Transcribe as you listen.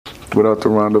Without the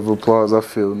round of applause, I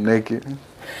feel naked.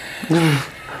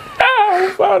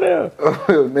 Fall down. I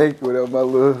feel naked without my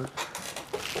little.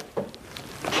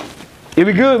 It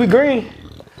be good, we green.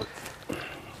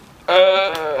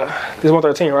 This is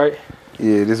 113, right?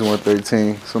 Yeah, this is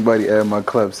 113. Somebody add my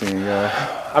claps in,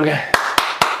 y'all. Okay.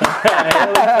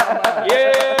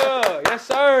 Yeah, yes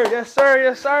sir, yes sir,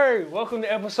 yes sir. Welcome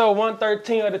to episode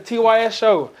 113 of the TYS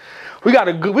show. We got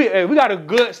a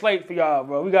good slate for y'all,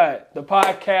 bro. We got the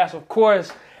podcast, of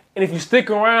course, and if you stick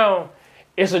around,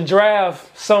 it's a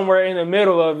draft somewhere in the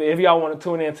middle of it. If y'all want to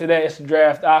tune in today, it's a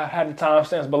draft. I had the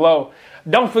timestamps below.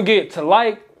 Don't forget to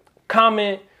like,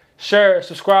 comment, share,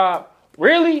 subscribe.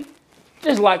 Really?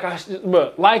 Just like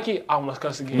like it. I almost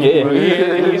cuss again. Yeah. Bro.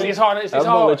 It's hard. It's I'm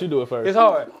hard. gonna let you do it first. It's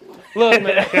hard. Look,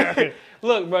 man.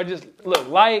 Look, bro. Just look,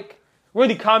 like,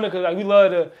 really comment because we love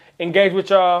to engage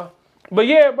with y'all. But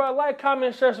yeah, bro, like,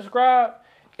 comment, share, subscribe.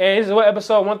 And this is what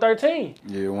episode 113.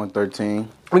 Yeah, 113.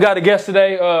 We got a guest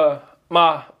today.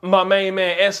 My main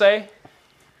man, Essay.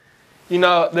 You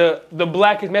know, the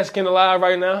blackest Mexican alive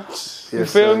right now. You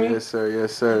feel me? Yes, sir.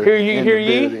 Yes, sir. Hear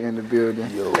ye? In the building.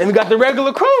 Yo. And we got the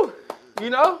regular crew. You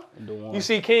know? You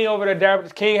see King over there.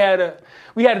 King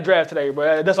we had a draft today,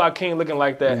 bro. That's our King looking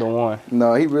like that. The one.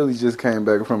 No, he really just came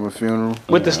back from a funeral.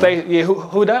 With the state, yeah,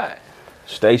 who died?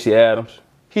 Stacey Adams.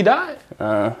 He died?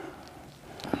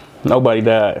 Nobody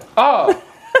died. Oh.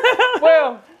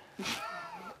 Well,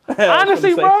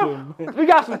 honestly, bro, we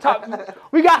got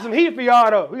some heat for y'all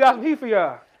though. We got some heat for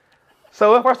y'all.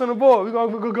 So what's first on the board? We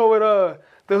gonna go with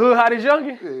the hood hottest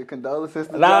youngin'? Yeah, condolences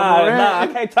to Nah, I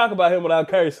can't talk about him without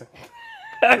cursing.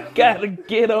 I gotta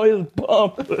get on his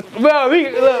bump. Well,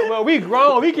 we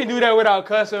grown. We can do that without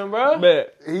cussing, bro.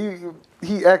 But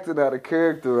He acted out of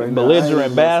character right now.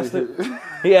 belligerent bastard.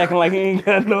 He acting like he ain't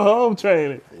got no home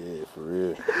training. Yeah, for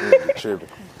real. He ain't tripping.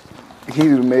 He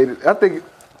would have made it. I think.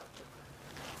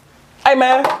 Hey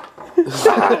man.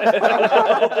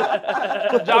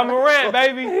 John Morant,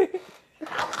 baby.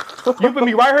 You put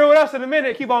me right here with us in a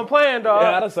minute. Keep on playing, dog.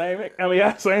 Yeah, the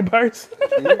same person.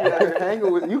 You got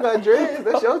hanging with. You got dreads.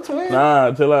 That's your twin.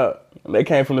 Nah, chill out. They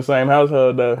came from the same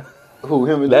household though. Who,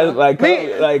 him and That's John? like,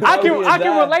 Me, like I Kobe and can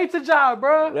John. relate to John,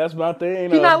 bro. That's my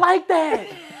thing. He not like that.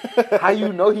 How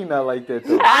you know he not like that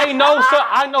though? I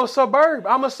know suburb.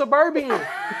 I'm a suburban.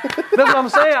 That's what I'm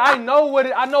saying. I know what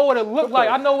it look like.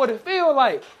 I know what it feel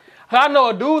like. I know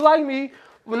a dude like me.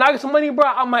 When I get some money, bro,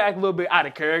 I might act a little bit out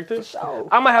of character.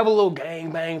 I might have a little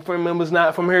gang bang friend members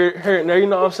not from here and there. You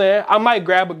know what I'm saying? I might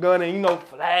grab a gun and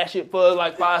flash it for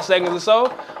like 5 seconds or so.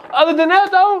 Other than that,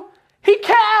 though, he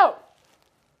cow.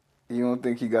 You don't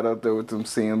think he got out there with them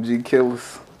CMG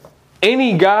killers?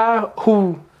 Any guy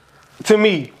who, to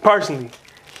me personally,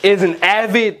 is an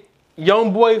avid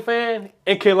young boy fan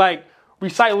and can like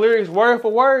recite lyrics word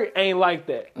for word ain't like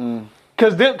that.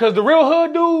 Cause the real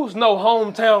hood dudes know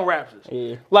hometown rappers.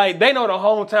 Yeah. Like they know the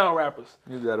hometown rappers.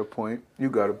 You got a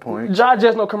point. John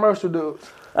just know commercial dudes.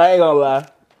 I ain't gonna lie.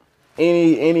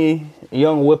 Any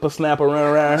young whippersnapper running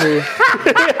around here,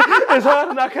 It's hard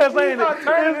to not cuss, ain't it?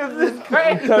 It's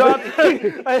crazy.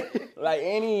 like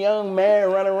any young man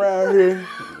running around here,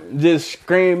 just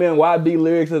screaming YB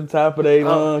lyrics at the top of their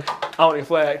lungs. I don't even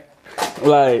flag.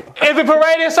 Like, If it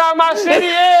parade inside my city,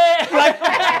 yeah.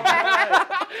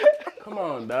 come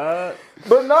on, dog.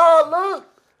 But no, look.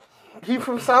 He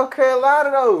from South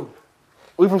Carolina though.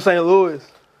 We from St. Louis.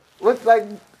 What's like?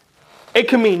 It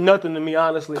can mean nothing to me,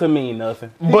 honestly. Could mean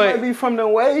nothing. He But might be from the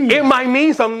way. it might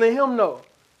mean something to him though.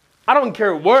 I don't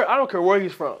care where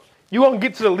he's from. You won't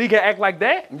get to the league and act like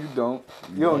that? You don't.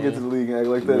 You don't get to the league and act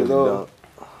like that Really at all. don't.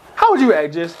 How would you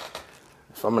act, just?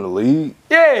 If I'm in the league,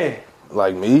 Yeah.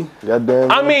 like me,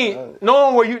 goddamn. I mean,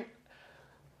 knowing where you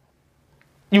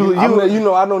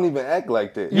I don't even act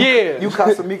like that. yeah. You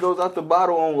Casamigos out the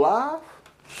bottle on live?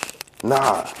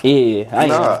 Nah, Yeah, I ain't.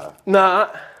 nah. Nah.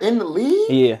 In the league?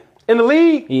 Yeah, In the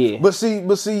league? yeah. But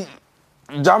see,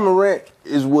 John Morant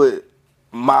is what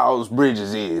Miles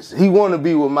Bridges is. He want to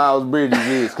be what Miles Bridges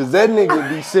is, cause that nigga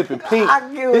be sipping pink.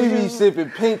 I get what He you- be sipping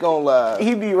pink on live.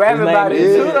 He be rapping His about name it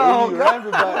is- too he though. be rapping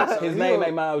about it. So His he name don't-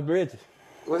 ain't Miles Bridges.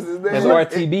 What's his That's name?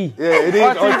 RTB. Yeah, it is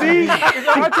RTB? RTB. Is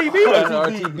that RTB? That's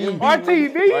RTB.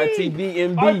 RTB? RTB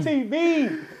MB. RTB.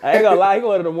 I ain't gonna lie, he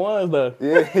one of them ones though.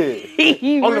 Yeah,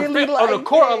 He On the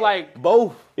court, like,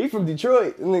 both. he from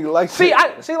Detroit. This nigga like see,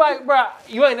 that. like, bro,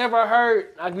 you ain't never heard,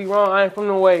 I could be wrong, I ain't from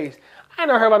the ways. I ain't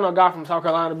never heard about no guy from South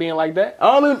Carolina being like that.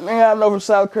 Only thing I know from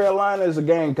South Carolina is a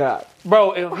Gamecock.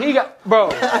 Bro, if he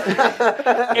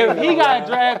got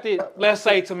drafted, let's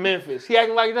say to Memphis, he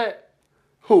acting like that.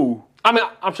 Who? I mean,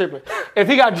 I'm tripping. If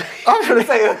he got, I'm trying to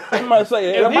say, I'm about to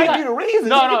say if that he might got- be the reason.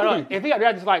 no. If he got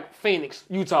drafted to like Phoenix,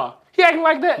 Utah, he acting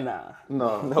like that. Nah.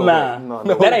 no, Nah.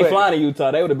 That ain't flying in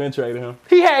Utah. They would have been traded him.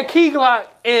 He had Key Glock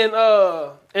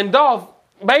and Dolph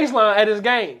baseline at his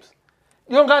games.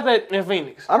 You don't got that in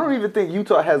Phoenix. I don't even think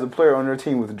Utah has a player on their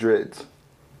team with dreads.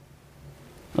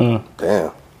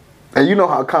 Damn. And you know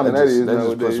how common that is That just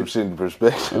put nowadays. some shit in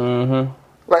perspective.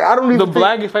 Like I don't even The think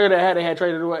blackest player they had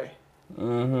traded away.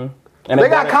 And they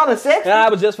got Colin Sexton. I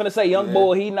was just finna say, young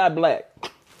boy, he not black.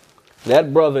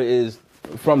 That brother is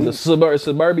from the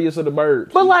suburbiest of the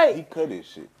birds. But He like, cut his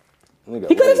shit. He cut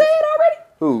his head already?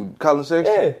 Who? Colin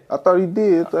Sexton? Yeah. I thought he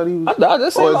did. I thought he was. I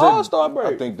just Or said is it- All-Star break.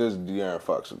 I think this is De'Aaron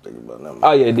Fox I'm thinking about now.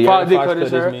 Oh yeah, De'Aaron Fox did Fox cut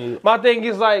his hair. mid. My thing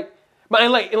is like, but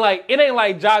and like, it ain't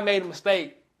like Ja made a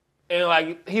mistake and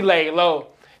like he laid low.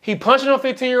 He punching on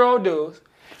 15-year-old dudes.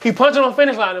 He punching on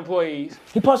finish line employees.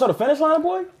 He punched on the finish line,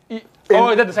 boy?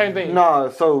 Or is that the same thing? Nah,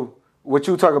 so what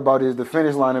you talk about is the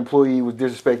finish line employee was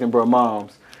disrespecting bro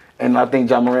moms. And I think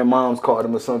John Morant moms called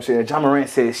him or some shit. And John Morant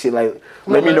said shit like,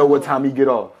 let me know what time he get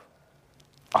off.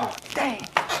 Oh, dang.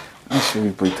 You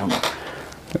should be talking about.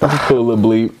 That's a cool little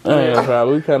bleep. Yeah,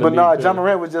 probably kind of. But nah, John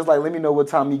Morant was just like, let me know what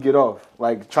time he get off.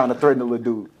 Like trying to threaten the little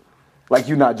dude. Like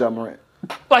you not John Morant.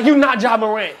 Like you not Ja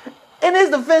Morant. In his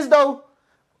defense though,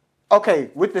 okay,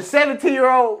 with the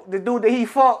 17-year-old, the dude that he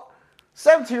fought,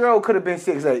 17-year-old could have been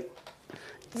 6'8".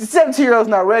 17-year-old's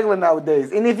not regular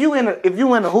nowadays. And if you in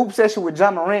a hoop session with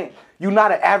John Morant, you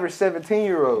not an average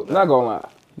 17-year-old. Not gonna lie.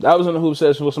 I was in the hoop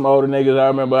session with some older niggas. I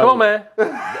remember. Come on, man.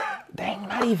 Dang,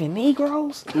 not even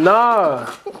Negroes?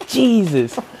 Nah.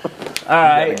 Jesus. All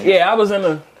right. Yeah, I was in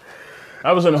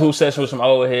the hoop session with some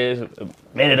old heads a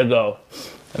minute ago.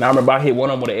 And I remember I hit one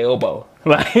of them with an elbow.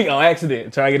 Like, on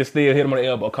accident. Trying to get a steal, hit him with an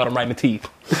elbow, caught him right in the teeth.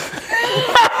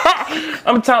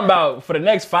 I'm talking about for the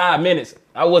next 5 minutes,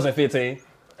 I wasn't 15.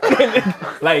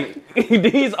 Like,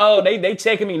 these old, they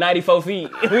checking me 94 feet.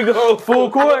 We go full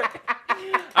court.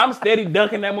 I'm steady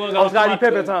ducking that motherfucker. Oh, Scottie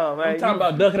Pippen time, man. I'm talking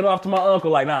about ducking it off to my uncle.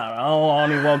 Like, nah, I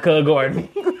don't even want Cuz guard me.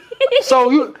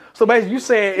 So basically you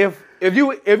saying if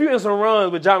you in some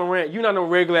runs with John Morant, you're not no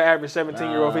regular average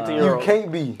 17-year-old, 15-year-old. You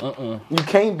can't be. You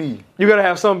can't be. You gotta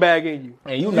have some bag in you.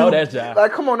 And you know that's job.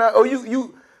 Like, come on now. Oh,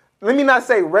 you. Let me not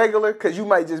say regular, because you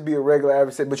might just be a regular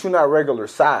average, but you're not regular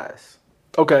size.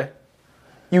 Okay.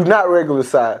 You not regular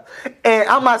size. And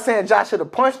I'm not saying Josh should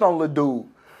have punched on Lil Dude.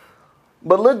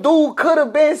 But Lil Dude could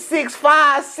have been 6'5",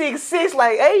 6'6".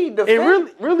 Like, hey, defend. And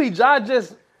really, Ja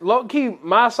just low-key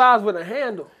my size with a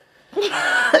handle.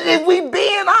 If we being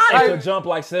It honest. could jump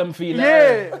like 7 feet.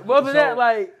 Yeah. But other than that,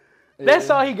 like,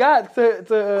 that's all he got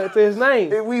to his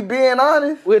name. If we being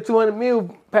honest. With 200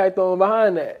 mil packed on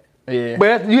behind that. Yeah.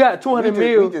 But you got 200 We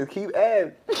mil just keep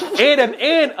adding.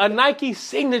 and a Nike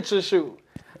signature shoe.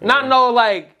 Not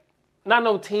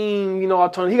no team,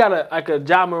 alternative. He got a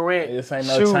Ja Morant This ain't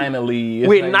no shoe China league. This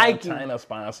with ain't Nike. No China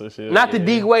sponsorship. Not the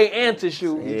D-Wade Anta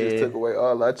shoe. He just took away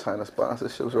all our China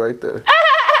sponsorships right there.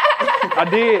 I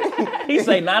did. He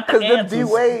say not the Because them answers.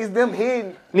 D-Ways, them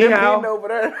hidden. Ni Them hao. hidden over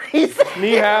there. He said,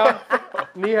 Ni hao.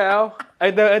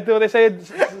 Ain't that what they say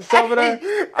over there?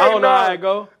 I don't know how it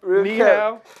go. Real Ni cat.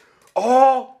 hao.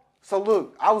 oh. So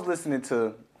look, I was listening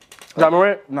to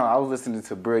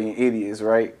Brilliant Idiots,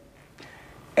 right?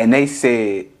 And they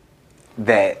said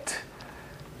that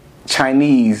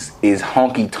Chinese is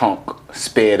honky tonk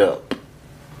sped up.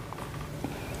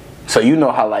 So you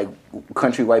know how like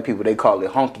country white people, they call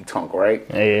it honky tonk, right?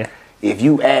 Yeah. If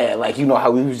you add, like, you know how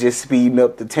we was just speeding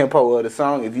up the tempo of the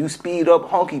song, if you speed up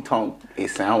honky tonk, it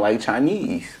sound like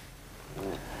Chinese.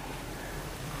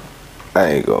 I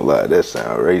ain't gonna lie, that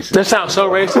sound racist. That sounds so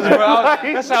racist,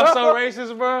 bro. That sounds so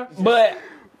racist, bro. But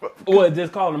what?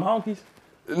 Just calling them honkies?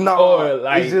 No, Or,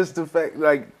 like- it's just the fact,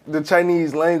 like, the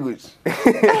Chinese language.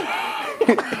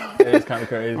 It's kind of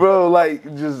crazy. Bro, like,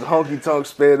 just honky tonk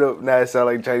sped up, now it sound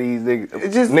like Chinese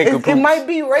niggas. It might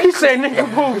be He racist. said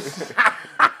nigga boost.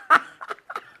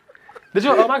 Did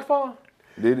your mic fall?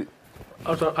 Did it?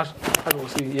 I don't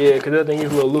see. Yeah, because that thing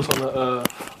is a little loose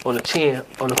on the chin,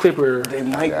 on the clipper. It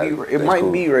might be. It That's might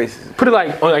cool. be racist. Put it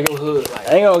like on like your hood.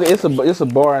 Like, Ain't gonna, it's a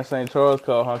bar in St. Charles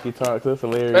called Honky Tonk. That's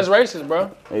hilarious. that's racist, bro.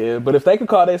 Yeah, but if they could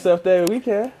call themselves that, we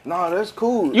can. No, that's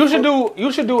cool. You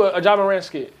should do a Ja Morant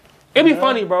skit. It'd be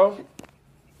funny, bro. What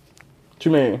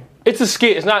you mean? It's a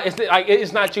skit. It's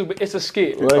not you, but it's a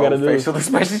skit. What I gotta do? Facial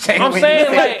expression change. I'm when saying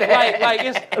you say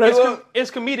like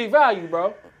it's comedic value,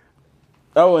 bro.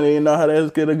 I wouldn't even know how that's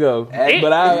gonna go.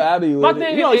 But I be My with it.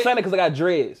 thing You only is- saying it because I got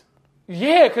dreads.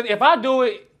 Yeah, because if I do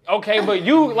it, okay, but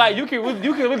you can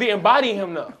really embody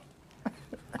him though.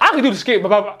 I could do the skit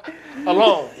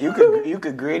alone. You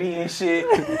could gritty and shit.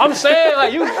 I'm saying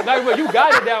like bro, you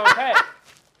got it down pat,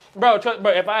 bro.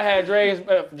 Bro, if I had dreads,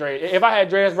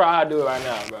 bro, I'd do it right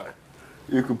now, bro.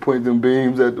 You could point them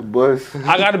beams at the bus.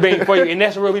 I got a beam for you, and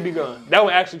that's where we be going. That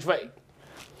was actually fake.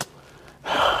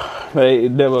 Hey,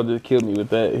 Devo just killed me with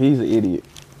that. He's an idiot.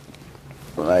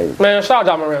 Like, Man, shout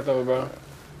out to Morant though, bro.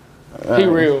 He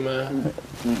real, man.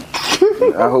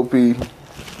 I hope he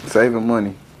saving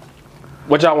money.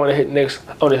 What y'all want to hit next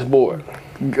on this board?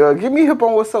 Give me hip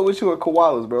on what's up with you and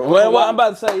koalas, bro. well, I'm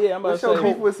about to say, What's your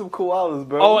beef with some koalas,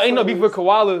 bro? Oh, ain't no beef with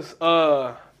koalas.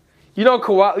 You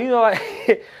know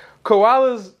like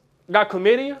koalas got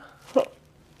chlamydia.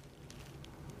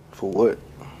 For what?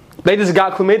 They just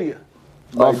got chlamydia.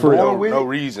 Like born with No it?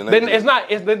 reason. Then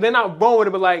they're not born with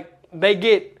it, but like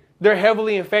they're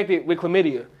heavily infected with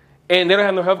chlamydia, and they don't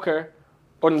have no health care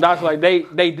or the doctor. Like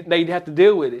they have to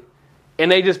deal with it, and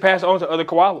they just pass it on to other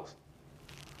koalas.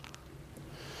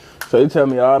 so you tell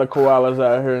me all the koalas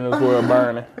out here in this world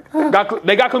burning.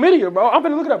 They got chlamydia, bro. I'm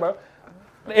finna look it up, bro.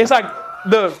 It's like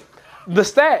the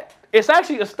stat. It's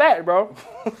actually a stat, bro.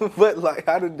 But like,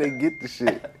 how did they get the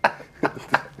shit?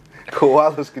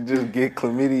 Koalas could just get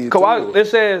chlamydia. Koala, too. it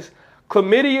says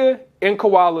chlamydia in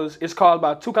koalas is caused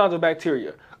by two kinds of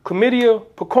bacteria: Chlamydia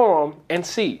pecorum and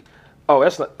C. Oh,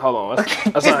 that's not. Hold on.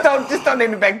 That's not. Just don't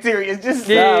name the bacteria. It's just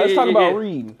let's talk about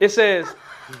reading. It says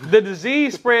the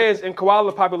disease spreads in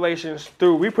koala populations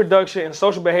through reproduction and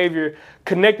social behavior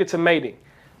connected to mating.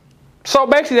 So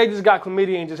basically, they just got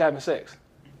chlamydia and just having sex.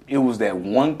 It was that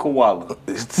one koala.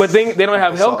 But then they don't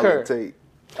have That's all health care. it take.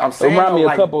 I'm saying Remind me a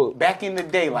like, couple- back in the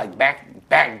day, like back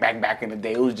in the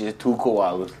day, it was just two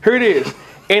koalas. Here it is.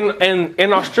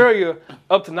 In Australia,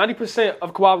 up to 90%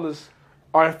 of koalas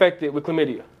are infected with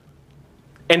chlamydia,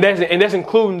 and that's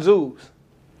including zoos.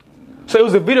 So it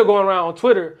was a video going around on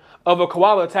Twitter of a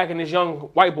koala attacking this young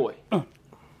white boy.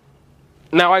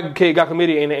 Now white kid got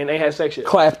chlamydia and they had sex shit.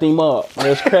 Clapped him up.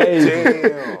 That's crazy. Damn.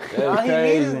 That's He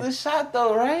crazy. needed the shot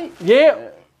though, right? Yeah.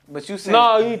 But you said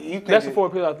No, you think that's the it- 4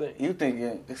 pill, I think. You think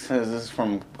it says it's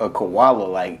from a koala?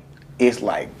 Like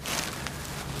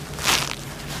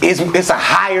it's a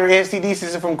higher STD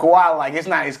system from koala. Like it's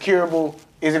not as curable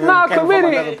as if it Nah, came from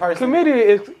another chlamydia. person.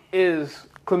 Chlamydia is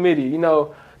chlamydia. You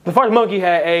know, the first monkey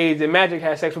had AIDS, and Magic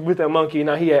had sex with that monkey, and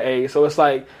now he had AIDS. So it's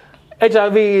like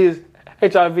HIV is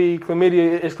HIV,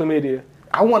 chlamydia is chlamydia.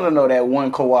 I want to know that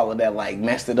one koala that like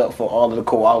messed it up for all of the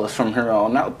koalas from here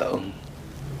on out though.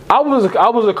 I was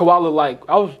a koala like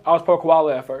I was pro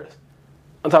koala at first.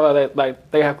 On top of that, like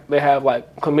they have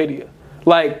like chlamydia.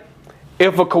 Like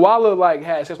if a koala like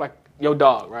had sex like your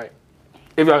dog, right?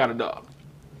 If y'all got a dog,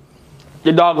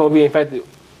 your dog gonna be infected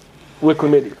with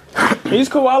chlamydia. These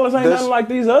koalas ain't nothing like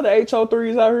these other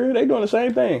HO3s out here. They doing the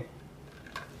same thing.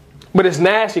 But it's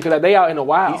nasty because like, they out in the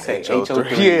wild. He said HO3.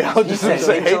 HO3. Yeah, I was just gonna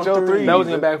say HO3. That was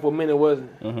in the back for a minute, wasn't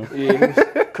it? Yeah, he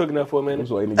was cooking up for a minute.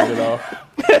 Just waiting to get it off.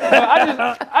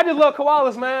 I just love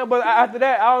koalas, man. But after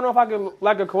that, I don't know if I could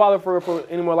like a koala for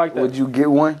anymore like that. Would you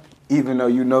get one even though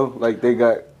you know like they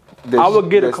got? I would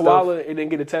get a that stuff? koala and then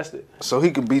get it tested. So he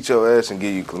could beat your ass and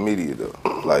give you chlamydia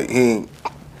though. Like he ain't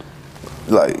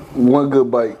like One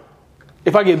good bite,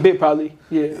 If I get bit, probably,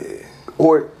 yeah.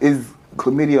 or is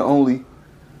chlamydia only?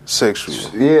 sexual.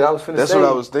 Yeah, I was finna That's say. what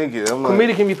I was thinking. I'm like,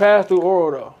 Chlamydia can be passed through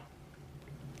oral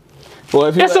though. Well,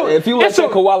 if you let it's a-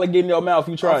 that koala get in your mouth,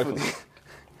 you try it.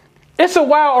 It's a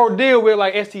wild ordeal with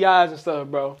like STIs and stuff,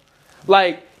 bro.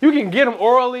 Like you can get them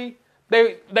orally.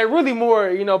 They're really more,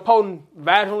 you know, potent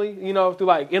vaginally, you know, through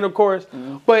like intercourse.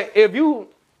 Mm-hmm. But if you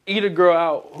eat a girl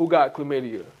out who got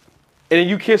chlamydia, and then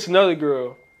you kiss another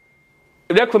girl,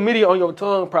 if that chlamydia on your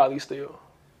tongue, probably still.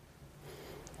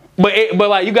 But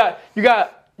like you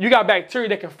got bacteria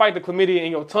that can fight the chlamydia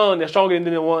in your tongue that's stronger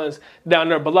than the ones down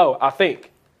there below. I think.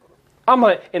 I'm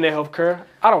like in the healthcare.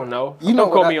 I don't know. You know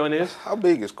don't quote what me on this. how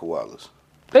big is koalas?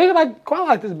 They like koala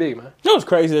like this big, man. It was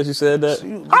crazy that you said that.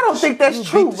 I don't think that's You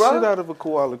true, beat the shit bro. out of a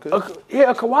koala. Cause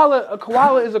A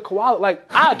koala is a koala. Like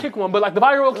I'd kick one, but like the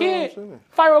 5-year-old kid,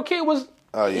 5-year-old kid was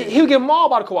Oh, yeah. he would get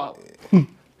mauled by the koala. You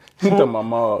talking about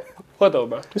mom. What though,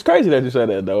 bro? It's crazy that you said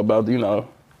that though about the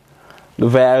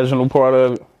vaginal part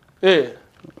of it. Yeah.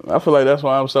 I feel like that's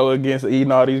why I'm so against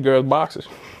eating all these girls' boxes.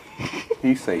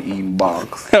 He say eating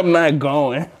box. I'm not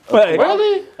going. Like,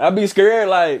 Really? I'd be scared.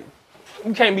 Like,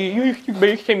 You can't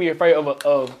be afraid of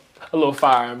a little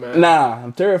fire, man. nah,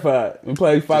 I'm terrified. You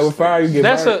play fight with fire, you get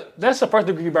burned. That's a first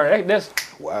degree burn. That's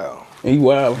wow. He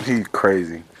wild. He's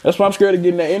crazy. That's why I'm scared of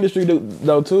getting in that industry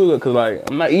though too, cause like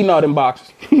I'm not eating all them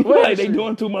boxes. Like they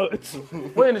doing too much.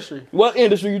 what industry? What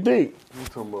industry you think? You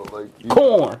talking about like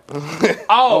Corn.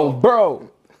 Oh, Bro.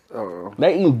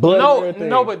 They eating butter and everything.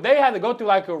 No, but they had to go through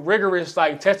like a rigorous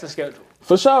like testing schedule.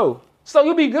 For sure. So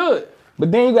you'll be good.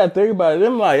 But then you got to think about it.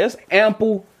 Them like, that's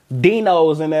ample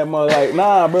dinos in that mother. Like,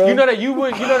 nah, bro. You know that you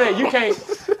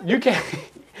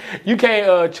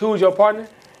can't choose your partner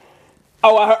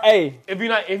Oh, I heard, hey. if you're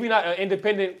not an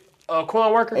independent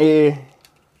corn worker. Yeah.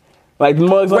 Like the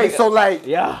mugs. Wait, so like,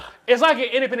 Yeah. It's like an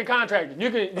independent contractor.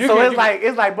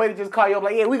 it's like buddy just call you up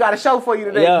like, yeah, we got a show for you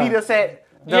today. Yeah. Meet us at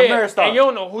the Ameristar. and you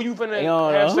don't know who you finna You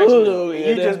don't have know sex with. who,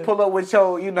 You just pull up with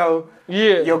your,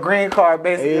 your green card,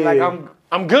 basically. Yeah. Like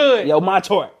I'm good. Yo, my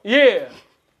chart. Yeah.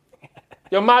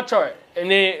 Yo, my chart.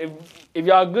 And then if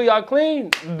y'all good, y'all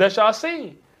clean, that's y'all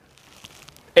see.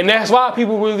 And that's why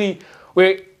people really,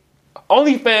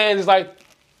 OnlyFans is like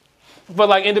for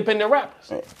like independent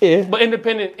rappers, Yeah. but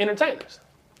independent entertainers.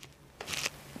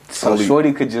 So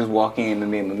Shorty could just walk in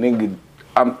and then the nigga,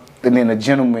 and then a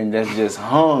gentleman that's just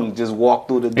hung just walk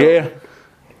through the door. Yeah.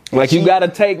 Like, you got to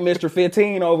take Mr.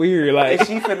 15 over here. Like, And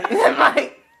she finna,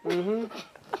 like,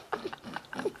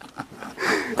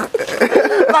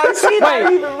 like she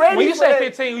not even ready When you for say that.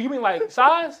 15, you mean like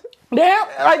size? damn.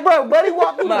 Like, bro, buddy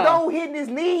walked through the Nah. door hitting his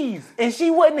knees. And she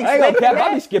wasn't I ain't gonna expecting cap. I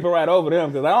be that. skipping right over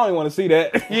them because I don't even want to see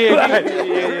that. Yeah, like,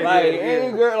 yeah. like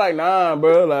any girl, like, nah,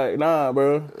 bro. Like, nah,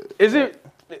 bro. Is it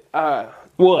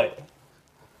What?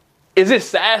 is it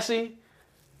sassy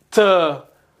to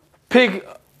pick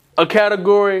a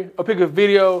category or pick a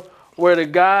video where the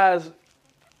guy's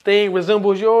thing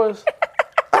resembles yours?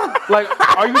 Like,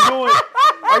 are you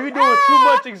doing too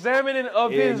much examining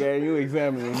of Yeah, his? gang, you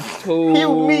examining too.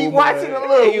 You meat watching a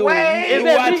little way. You Is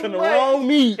that watching me? the wrong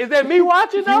meat. Is that me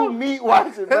watching You though? meat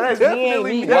watching, bro. That's He ain't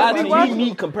definitely meat that's watching. me You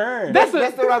meat comparing. That's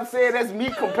That's what I'm saying. That's me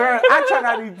comparing. I try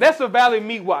not to. That's a valid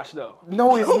meat watch though.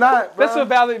 No, it's not, bro. That's a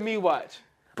valid meat watch.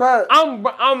 Bro,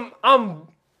 I'm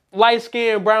light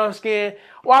skinned, brown skinned.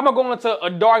 Why am I going to a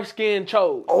dark skinned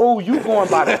chose? oh, you going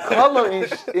by the color and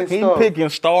He stuff. picking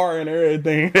star and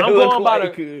everything. I'm Look going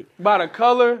like it. by the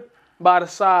color, by the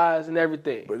size, and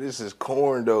everything. But this is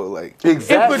corn though, like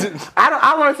Exactly.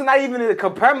 I learned to not even to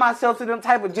compare myself to them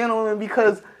type of gentlemen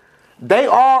because they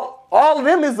all of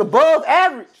them is above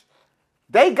average.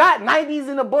 They got 90s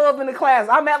and above in the class.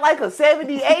 I'm at like a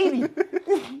 70, 80.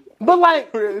 But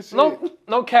like, Real shit.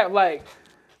 no cap. Like,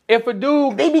 if a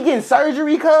dude, They be getting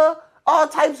surgery, cuz. All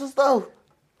types of stuff.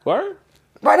 Word?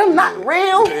 Bro, them not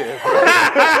real.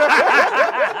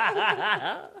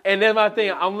 and that's my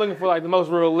thing. I'm looking for like the most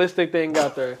realistic thing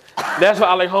out there. That's why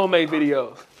I like homemade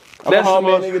videos. I'm That's a the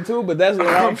homemade most. nigga too, but that's what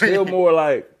I'm still more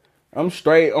like. I'm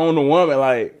straight on the woman.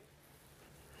 Like,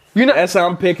 You know, that's how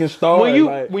I'm picking stars.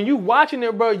 when you watching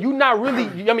it, bro, you not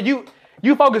really. I mean,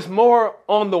 you focus more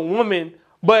on the woman,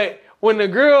 but when the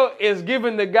girl is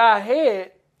giving the guy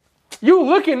head, you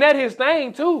looking at his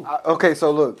thing too. Okay,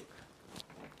 so look.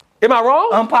 Am I wrong?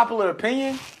 Unpopular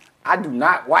opinion, I do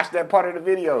not watch that part of the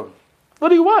video. What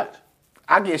do you watch?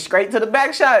 I get straight to the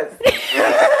back shots.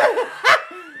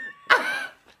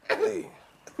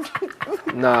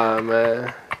 Nah,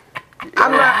 man.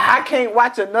 I can't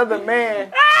watch another man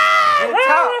get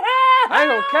top. I ain't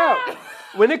gonna count.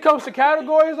 When it comes to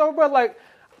categories, though, bro, like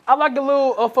I like a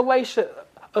little fellation,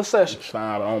 a session.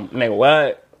 Nigga,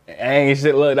 what? I ain't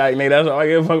shit look like, nigga. That's all I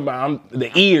give a fuck about. The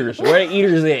ears. Where the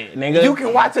ears at, nigga? You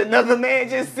can watch another man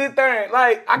just sit there and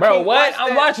like, I Bro, can't what? watch I'm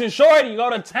that. watching Shorty go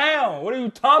to town. What are you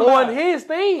talking about? On his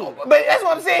thing. But that's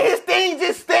what I'm saying. His thing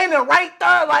just standing right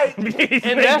there, like.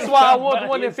 And that's why I want the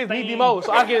one that fits me the most.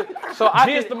 So I can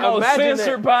This the most imagine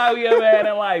censored that. pod we ever had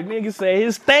in life. Nigga say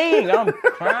his thing. I'm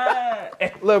crying.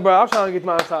 Look, bro, I'm trying to get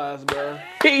my ties, bro.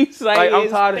 He say Like, I'm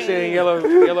his tired of thing. seeing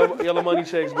yellow money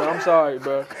checks, bro. I'm sorry,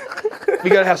 bro. We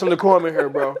gotta have some decorum in here,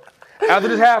 bro. After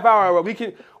this half hour, bro, we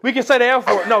can say the F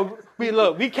word. No,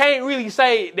 we can't really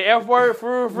say the F word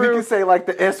for We can say like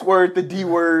the S word, the D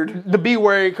word. the B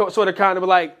word, sort of kind of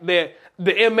like the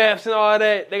MFs and all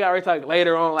that. They got ready to talk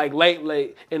later on, like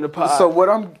late in the pod. So what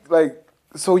I'm like,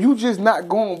 so you just not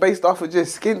going based off of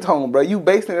just skin tone, bro. You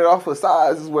basing it off of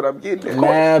size is what I'm getting at.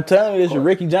 Man, I'm telling you, this is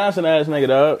Ricky Johnson ass nigga,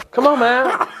 dog. come on, man.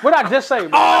 What I just say, bro?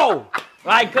 Oh!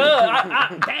 Like,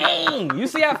 dang. You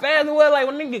see how fast it was? Like,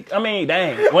 when nigga, I mean,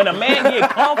 dang. When a man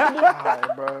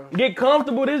get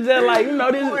comfortable, this just like, you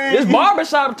know, this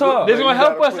barbershop talk. This gonna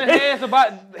help us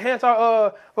enhance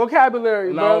our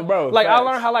vocabulary, bro. No, bro, Like I facts.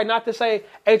 learned how like not to say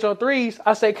HO3s,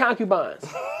 I say concubines.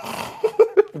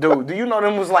 Dude, do you know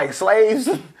them was like slaves?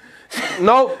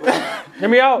 Nope. Hear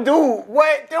me out. Dude,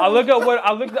 what? Them I looked up what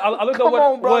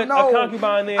a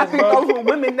concubine is, I think bro. those were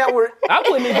women that were. I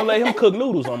wouldn't even let him cook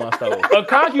noodles on my stove. A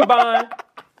concubine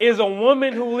is a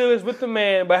woman who lives with the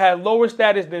man but has lower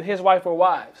status than his wife or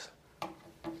wives.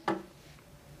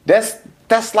 That's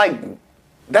that's like,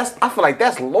 I feel like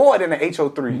that's lower than the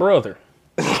HO3. Brother.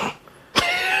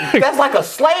 That's like a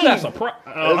slave. That's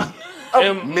a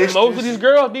and most of these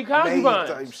girls be concubines.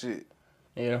 Type shit.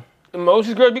 yeah. And most of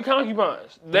these girls be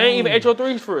concubines. They ain't even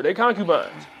HO3s for it. They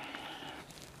concubines.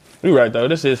 You right though.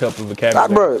 This is helping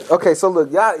vocabulary. Bro, okay, so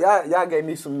look, y'all gave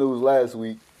me some news last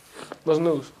week. What's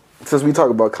news? Since we talk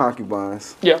about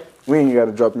concubines, Yeah. we ain't got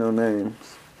to drop no names.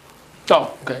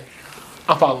 Oh, okay.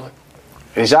 I'm following.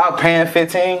 Is y'all paying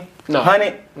 15? No.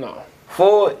 100 No.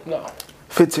 for it? No.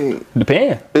 15.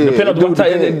 Depend. Yeah, Depend on it do what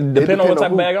type. depend. Depend on what It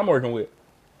type of depend on bag I'm working with.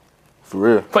 For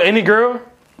real. For any girl?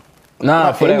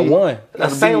 Nah, for any. that one. A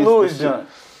St. Louis junk.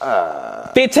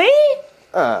 15?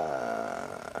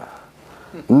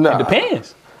 Nah. It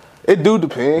depends. It do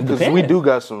depend because we Depend. do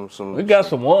got some. We got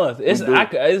some ones. It's do.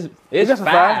 it's got some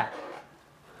 5.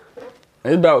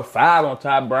 It's about 5 on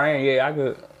top brand. Yeah, I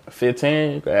could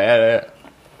 15. You could add that.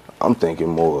 I'm thinking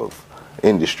more of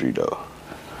industry though.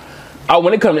 Oh,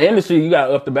 when it comes to industry, you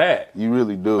gotta up the bag. You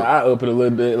really do. I up it a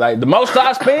little bit. Like the most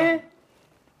I spend,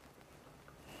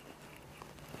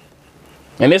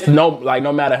 and it's no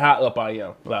matter how up I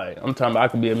am. Like I'm talking about, I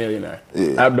could be a millionaire.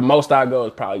 Yeah. The most I go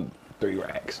is probably 3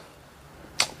 racks.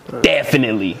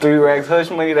 Definitely. 3 racks hush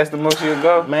money, that's the most you'll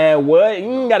go? Man, what?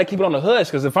 You ain't gotta keep it on the hush,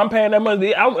 because if I'm paying that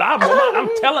money, I'm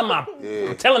telling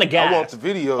the guy. I want the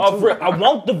video Off too. rip. I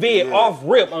want the vid Yeah. off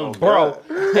rip on bro.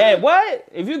 God. Man, what?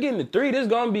 If you getting the 3, this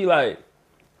gonna be like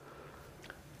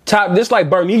top. This like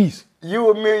Bernice. You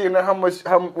a millionaire,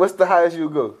 what's the highest you'll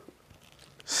go?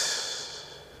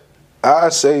 I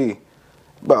say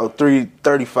about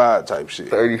 335 type shit.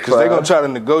 35. Because they gonna try to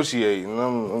negotiate, and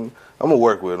I'm gonna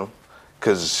work with them.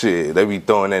 Cause shit, they be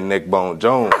throwing that neck bone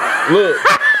Jones. Look.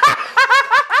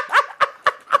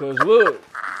 Cause look,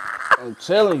 I'm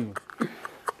telling you.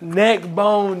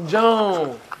 Neckbone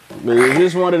Jones. But is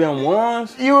this one of them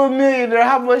ones? You a millionaire,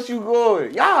 how much you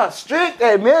going? Y'all strict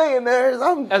at millionaires.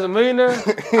 As a millionaire, I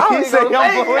don't said even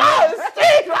y'all know. Y'all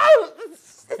strict.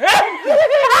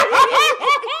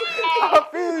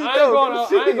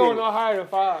 I ain't going no higher than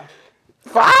 5.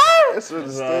 5? That's what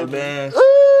it's Oh, man.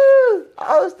 Ooh,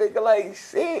 I was thinking like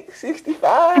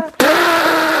 65.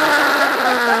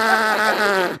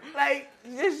 Like,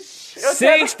 just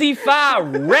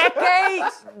 65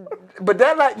 records? But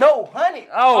that like, no, 100.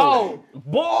 Oh,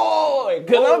 boy.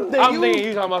 Cause I'm thinking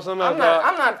you talking about something else.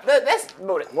 I'm not, that's,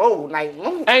 whoa, like,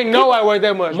 Ain't nobody worth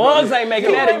that much. Mugs bro. ain't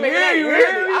making that a year.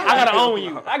 I gotta own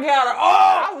you. I got her.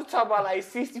 I was talking about like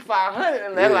 6,500,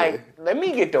 and they're like, let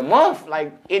me get the month,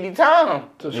 like, anytime.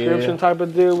 Subscription type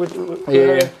of deal with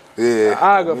Yeah. Yeah.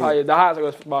 I go probably the highest I go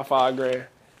about $5,000.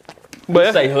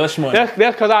 But Say hush money. that's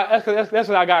because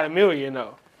I got $1 million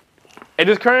though. At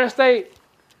this current state,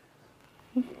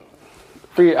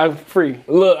 I'm free.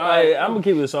 Look, I'm gonna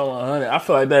keep this on 100. I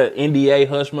feel like that NDA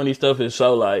hush money stuff is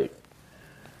so like,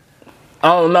 I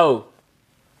don't know,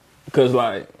 cause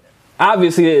like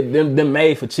obviously them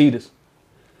made for cheaters.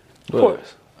 But Of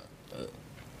course.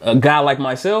 a guy like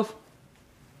myself,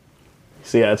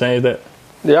 see how I changed that,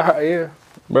 Yeah.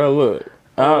 bro. Look,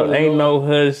 ain't no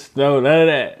hush, no none of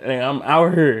that. Hey, I'm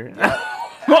out here.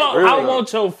 I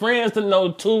want your friends to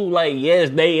know too. Like, yes,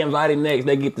 they invited next.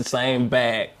 They get the same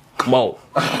bag. Come on,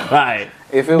 right?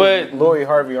 If it But- was Lori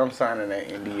Harvey, I'm signing that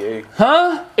NDA.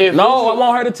 Huh? If No, I it's-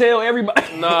 want her to tell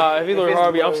everybody. Nah, if he's Lori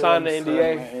Harvey, I'm signing the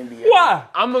NDA. Why?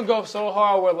 I'm gonna go so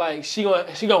hard where like she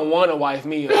gonna want to wife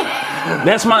me up.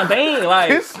 That's my thing. Like,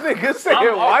 This nigga said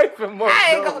I'm- wife and more.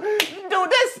 I ain't gonna,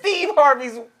 dude, that's Steve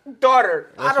Harvey's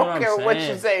daughter. I That's don't what I'm care what you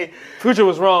saying. say. Future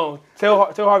was wrong.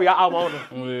 Tell Harvey I want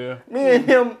her. yeah. Me and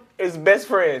him is best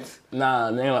friends.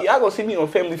 Nah, they like, Y'all gonna see me on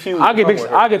Family Feud. I can I'm with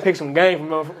her. pick some game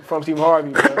from Steve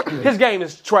Harvey. Bro. His game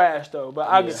is trash though, but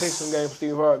I can pick some game from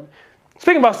Steve Harvey.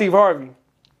 Speaking about Steve Harvey,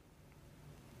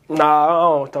 nah, I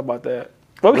don't want to talk about that.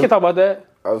 But we can talk about that.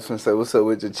 I was gonna say, what's up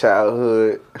with your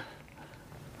childhood?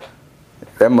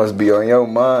 That must be on your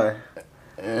mind.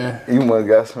 You must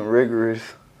got some rigorous.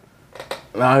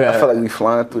 nah, I feel like we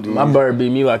flying through these. my bird beat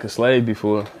me like a slave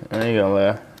before. I ain't gonna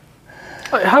lie.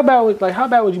 Like, how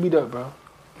bad would you beat up, bro?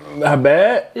 How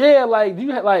bad? Yeah, like do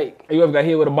you have like? You ever got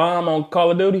hit with a bomb on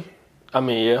Call of Duty? I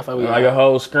mean, yeah, Like a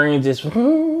whole screen just, like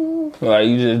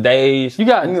you just dazed. you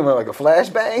got You know, like a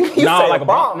flashbang? You No, say like a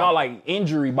bomb. no, like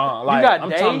injury bomb. Like got I'm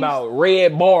dazed? talking about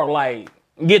red bar. Like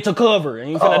get to cover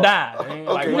and you finna die. Ain't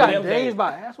like you one of got them dazed things.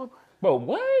 by ass whooping? Bro,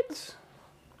 what?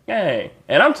 Gang.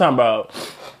 And I'm talking about,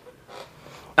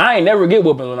 I ain't never get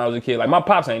whoopings when I was a kid. Like, my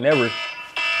pops ain't never.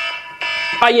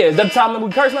 Oh, yeah, is that the time that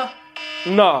we curse now?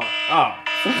 No. Oh.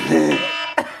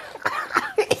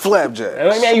 Flapjack.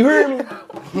 Man, you heard me?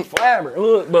 Flabber.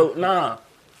 Look, but nah.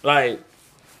 Like,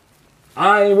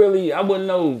 I wasn't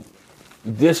no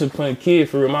disciplined kid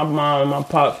for real. My mom and my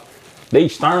pop, they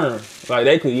stern. Like,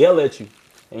 they could yell at you.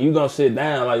 And you gonna sit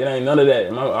down. Like, it ain't none of that.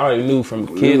 And I already knew from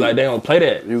kids, like, they don't play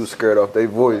that. You was scared off their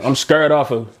voice. I'm scared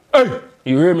off of, hey,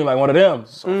 you hear me? Like one of them.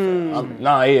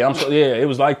 It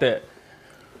was like that.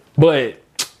 But,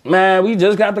 man, we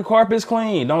just got the carpets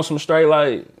cleaned. On some straight,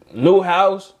 like, new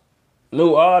house,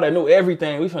 new all that, new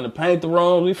everything. We finna paint the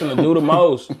rooms. We finna do the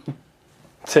most.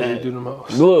 Tell you do the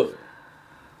most. Look,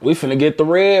 we finna get the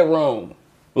red room.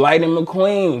 Lightning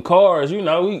McQueen, cars, you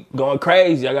know, we going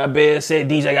crazy. I got bed set,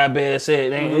 DJ got bed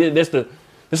set.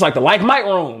 It's like the Like Mike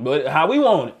room, but how we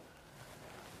want it.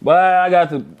 But I got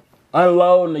to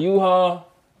unload in the U-Haul.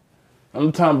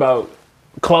 I'm talking about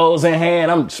clothes in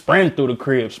hand. I'm sprinting through the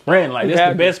crib, like this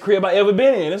the best crib I ever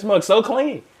been in. This mug's so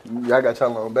clean. Y'all got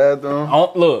y'all own bathroom.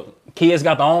 Look, kids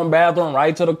got their own bathroom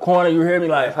right to the corner. You hear me?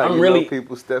 Like, How I'm you really know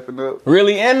people stepping up.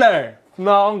 really in there.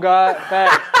 No, I'm God.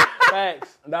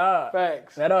 Facts. Nah,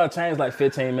 Facts. that all changed like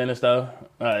 15 minutes though.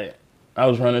 Like, I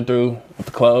was running through with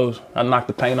the clothes. I knocked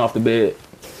the paint off the bed.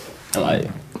 And like,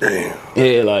 Damn.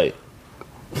 yeah, like,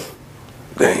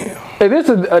 Damn. Hey, this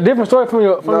is a different story from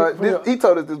your. He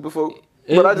told us this before.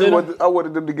 But I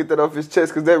wanted them to get that off his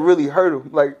chest because that really hurt him.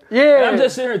 Like, yeah. I'm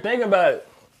just sitting here thinking about it.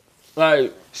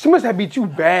 Like, She must have beat you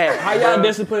bad. how y'all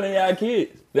disciplining y'all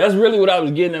kids? That's really what I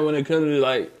was getting at when it comes to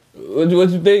like, what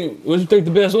you think? What you think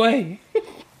the best way?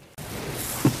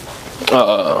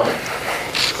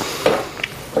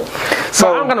 So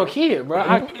I don't got no kid,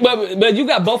 bro. But you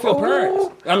got both your parents.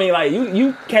 I mean, like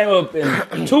you came up in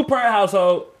 2-parent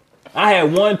household. I had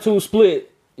 1-2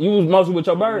 split. You was mostly with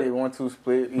your bird. Yeah, 1-2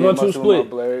 split. 1-2 split.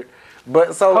 Blurred.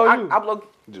 But so How I you?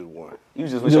 look. just one. You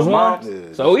just with Just your mom. one.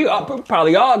 Yeah, So we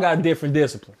probably all got different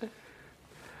discipline.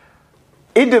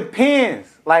 It depends.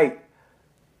 Like,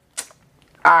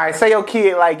 all right, say your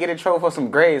kid like get in trouble for some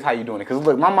grades. How you doing it? Cause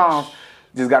look, my mom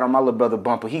just got on my little brother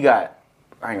bumper. I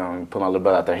ain't gonna put my little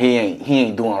brother out there. He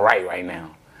ain't doing right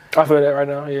now. I feel that right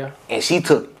now. Yeah. And she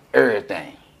took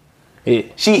everything. Yeah.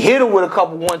 She hit him with a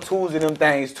couple 1-2s and them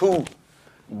things too,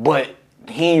 but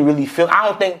he ain't really feel. I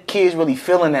don't think kids really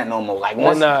feeling that no more. Like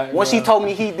once she told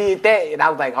me he did that, and I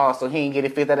was like, oh, so he ain't get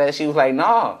it fixed out of that. She was like,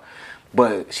 nah.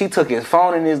 But she took his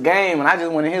phone in his game, and I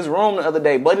just went in his room the other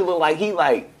day. Buddy looked like he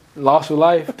like Lost your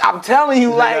life. I'm telling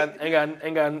you, like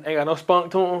Ain't got no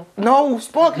spunk to him. no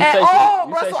spunk You at say all,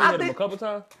 she, bro. you say So she I hit him a think, couple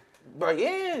times? bro,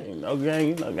 yeah. No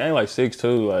gang like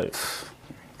 6'2", like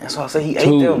That's why I say he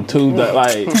ate them. two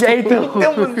like He ate them.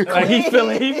 Them was like he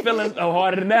clean. feeling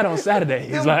harder than that on Saturday.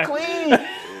 He's Them like, clean.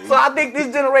 So I think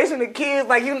this generation of kids,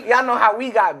 like y'all know how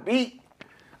we got beat.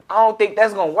 I don't think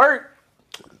that's gonna work.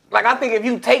 Like I think if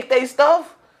you take their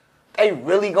stuff, they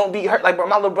really gonna be hurt. Like, bro,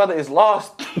 my little brother is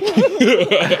lost.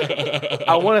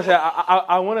 I want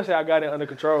to say I got it under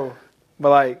control, but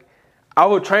like I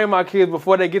would train my kids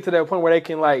before they get to that point where they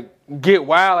can like get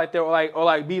wild, like they're like or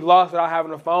like be lost without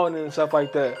having a phone and stuff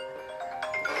like that.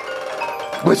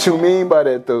 What you mean by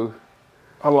that though?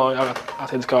 Hold on, I'll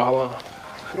take this call. Hold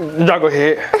on, y'all go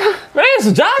ahead. man, it's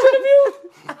a job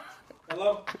interview.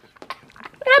 Hello.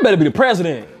 That better be the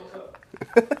president.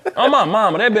 Oh my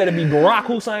mama, that better be Barack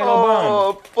Hussein Obama.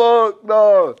 Oh fuck,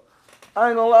 no. I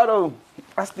ain't gonna lie though.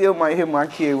 I still might hit my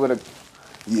kid with a.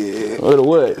 Yeah. What a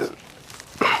what?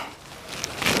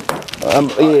 Hell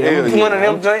yeah. One of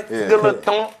them joints, good little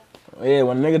thump. Yeah,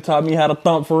 when a nigga taught me how to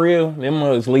thump for real, them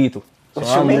mugs lethal. So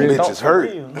I'm mean, really, Bitches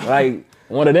hurt. like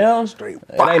one of them. Straight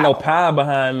It ain't no power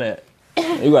behind that.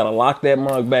 You gotta lock that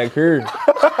mug back here.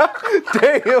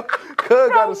 Damn. Cuz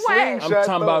got a slingshot. I'm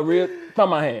talking about real.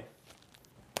 Talking about hand.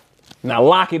 Now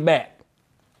lock it back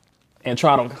and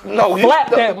try to No, flap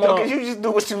that no, mug. cause you just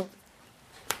do what you.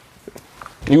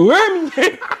 You hear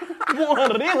me?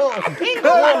 One of them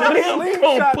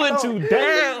gonna put you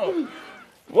down.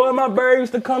 Boy, my bird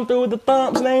used to come through with the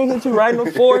thumps and they hit you right in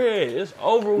the forehead. It's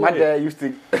over with. My dad used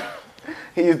to.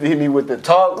 He used to hit me with the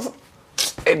talks,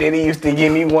 and then he used to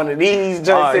give me one of these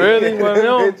joints. Really? One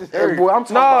of them? Hey, boy, I'm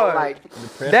talking about like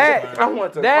That I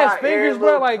want to Dad's cry every fingers, bro,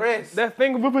 little like press. that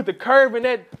finger whip with the curve and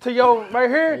that to your right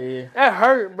here. Yeah. That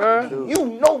hurt, bro.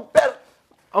 You know better.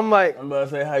 I'm like, I'm about to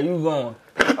say, how you going?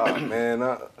 Oh man,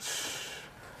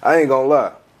 I ain't gonna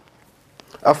lie.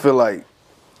 I feel like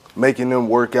making them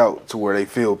work out to where they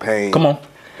feel pain. Come on.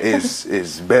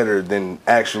 Is better than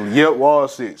actually. Wall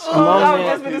 6. I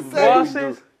was just gonna say. Wall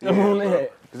 6? Come on there.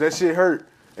 Cause that shit hurt,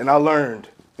 and I learned.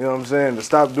 You know what I'm saying? To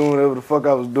stop doing whatever the fuck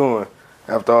I was doing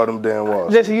after all them damn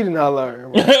walls. Jesse, you did not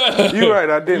learn, bro. You right,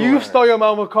 I didn't. You learn. stole your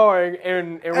mama's car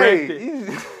and wrecked it.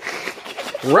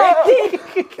 Hey, Wrecked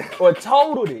it or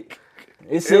totaled it?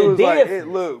 It It said was like,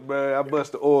 different. look, bro, I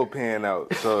bust the oil pan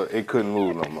out, so it couldn't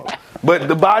move no more. But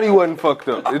the body wasn't fucked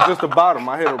up. It's just the bottom.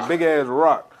 I hit a big ass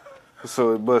rock,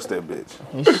 so it bust that bitch.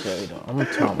 You straight on. I'm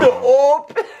talking about. Oh,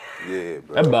 Yeah,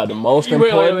 bro. That's about the most You really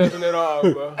ain't important. listen at all,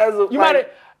 bro. as a, You might have,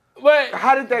 but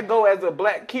how did that go as a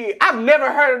black kid? I've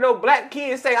never heard of no black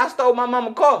kid say I stole my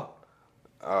mama's car.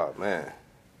 Oh man.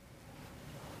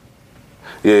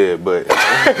 Yeah, but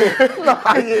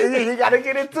You gotta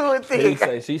get into it, He then.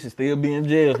 say she should still be in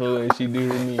jail for what she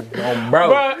did to me. Bro.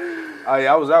 but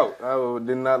I was out. I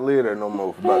did not live there no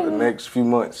more for about the next few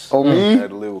months. Oh, me? I had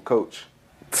to live with Coach.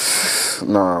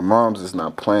 Nah, mom's is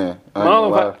not playing.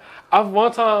 I've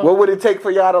one time What would it take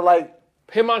for y'all to like?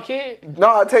 hit my kid.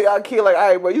 No, I tell y'all kid like, all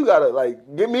right, bro, you gotta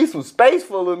like give me some space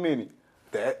for a little minute.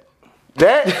 That.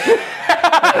 That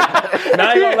Nah,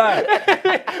 I ain't gonna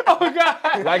lie. Oh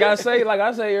God. Like I say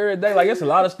every day, like it's a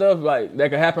lot of stuff like that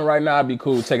could happen right now. I'd be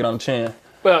cool, take it on the chin.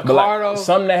 But a But car like, though.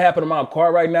 something that happened to my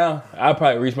car right now, I'll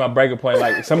probably reach my breaking point.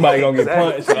 Like somebody gonna get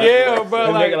punched. Like, Yeah, bro,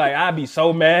 some like- nigga, like I'd be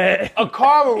so mad. A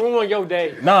car will ruin your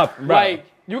day. Nah, bro. Like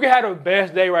you can have the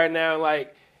best day right now.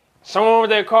 Like someone with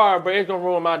that car, but it's gonna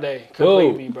ruin my day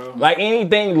completely, Dude, bro. like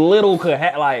anything little could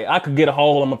like I could get a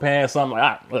hole in my pants, something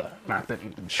like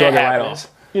shrug it right happens.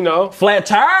 off. You know. Flat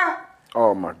tire?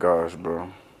 Oh my gosh, bro.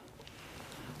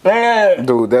 Man,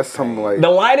 Dude, that's something like the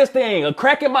lightest thing, a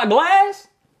crack in my glass,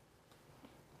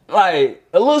 like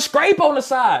a little scrape on the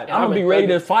side. I'm gonna be ready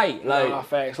to fight. Like, Nah,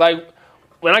 facts. Like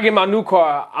when I get my new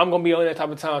car, I'm gonna be on that type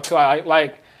of time too.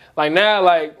 Like now,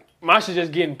 like my shit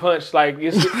just getting punched. Like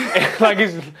it's like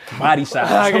it's body size.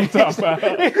 like I'm talking about.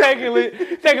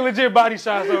 taking legit body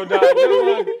shots on dog.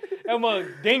 That mug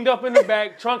dinged up in the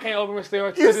back, trunk ain't open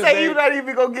still. you say you not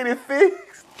even gonna get it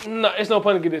fixed. No, it's no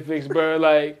point to get it fixed, bro.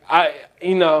 Like I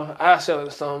sell it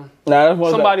to something. Nah, that's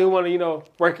one Somebody who want to,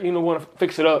 work, want to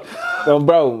fix it up. So,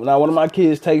 bro, now one of my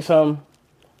kids take something,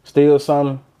 steal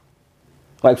something,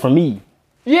 like from me.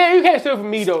 Yeah, you can't steal from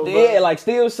me though. Bro. Yeah, like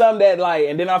steal something that like,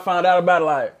 and then I found out about it.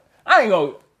 Like, I ain't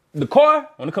gonna. The car,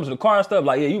 when it comes to the car and stuff,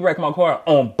 like, yeah, you wreck my car.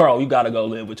 Bro, you gotta go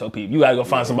live with your people. You gotta go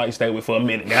find somebody to stay with for a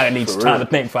minute. I need time to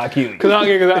think before I kill you. Cause I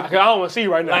don't want to see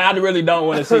you right now. Like, I really don't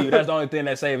want to see you. That's the only thing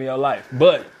that's saving your life.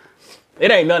 But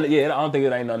it ain't nothing. Yeah, I don't think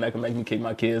it ain't nothing that can make me kick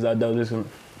my kids out though.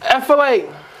 I feel like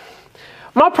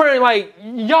my parents, like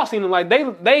y'all seen them, like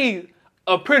they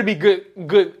appear to be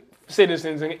good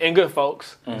citizens and good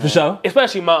folks. For sure.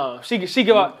 Especially mom. She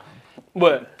give out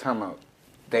what? Time out.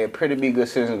 They appear to be good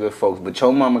citizens, good folks, but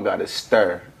your mama got a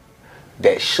stir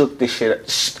that shook the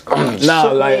shit up. Nah,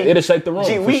 Shook like me. it'll shake the room.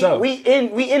 Gee, for we sure.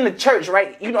 in the church,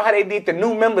 right? You know how they did the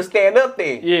new member stand up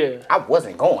thing? Yeah. I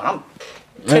wasn't going. I'm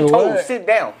 10 Nigga, toes, what? sit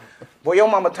down. Boy, your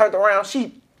mama turned around,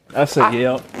 she I said,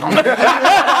 yep.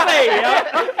 I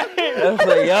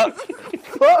said, yep.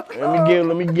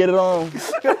 Let me get it on.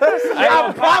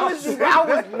 I promise you, I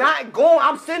was not going.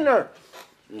 I'm sitting there.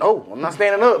 No, I'm not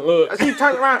standing up. Look. She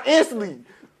turned around instantly.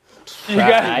 You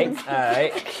got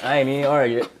Alright. I ain't even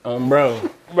arguing. Bro.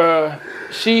 bruh,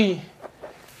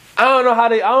 I don't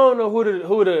know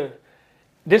who the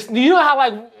this, you know how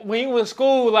like when you was in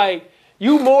school, like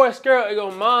you more scared of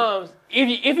your moms.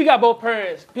 If you got both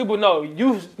parents, people know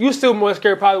you still more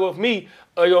scared probably with me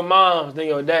or your moms than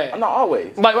your dad. Not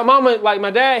always. Like my mama, like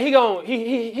my dad, he gonna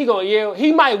yell.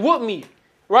 He might whoop me,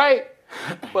 right?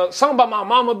 But something about my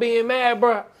mama being mad,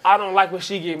 bro. I don't like when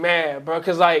she get mad, bro.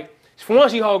 Cause like for one,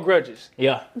 she hold grudges.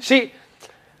 Yeah.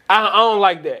 I don't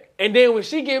like that. And then when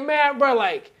she get mad, bro,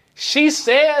 like she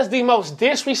says the most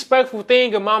disrespectful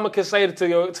thing a mama could say to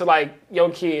your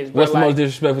kids. Bro. What's the like, most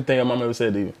disrespectful thing your mom ever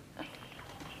said to you?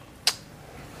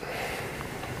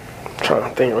 I'm trying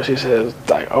to think what she says,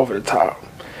 like over the top.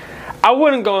 I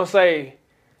wouldn't gonna say.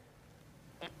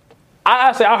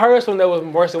 I heard something that was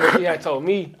worse than what she had told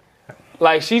me.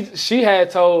 Like she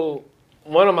had told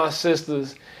one of my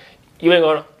sisters, "You ain't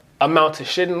gonna amount to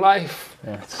shit in life."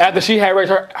 After she had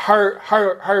raised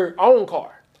her own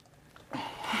car,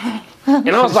 and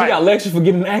I was She like, got lectured for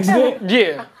getting in an accident?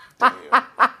 yeah.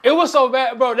 It was so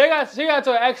bad, bro. She got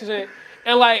to an accident,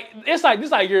 and like this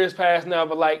like years past now,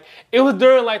 but like it was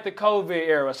during like the COVID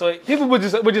era, so people were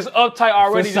just uptight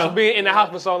already, For sure. just being in the house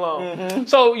for so long.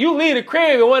 So you leave the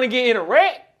crib and want to get in a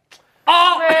wreck,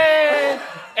 oh man!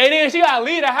 And then she got to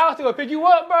leave the house to go pick you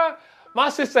up, bro. My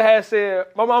sister had said,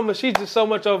 my mama, she's just so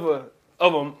much of a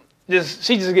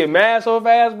she just get mad so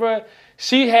fast, bro.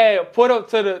 She had put up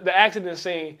to the accident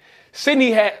scene.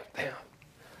 Sydney had,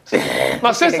 damn.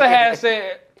 My sister had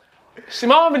said, my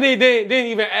mama didn't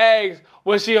even ask,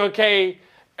 was she okay?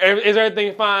 Is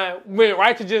everything fine? Went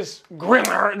right to just grilling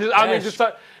her. Just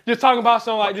talking about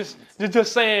something like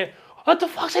just saying, what the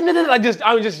fuck? Like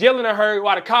I was just yelling at her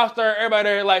while the cops there, everybody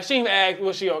there, like she even asked,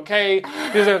 was she okay?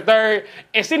 This and third.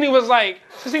 And Sydney was like,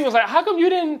 how come you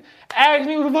didn't ask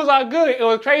me was I good? And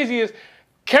what's crazy is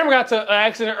Cameron got to an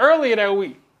accident earlier that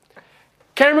week.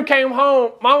 Cameron came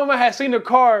home. My mama had seen the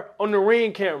car on the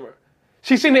Ring camera.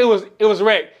 She seen it was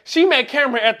wrecked. She met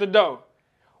Cameron at the door.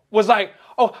 Was like,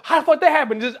 oh, how the fuck that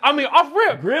happened? Off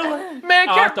rip. Really? Man,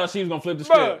 I thought she was gonna flip the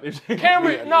script.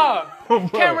 Cameron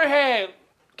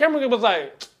was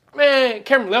like, man,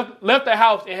 Cameron left the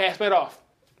house and had sped off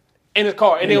in his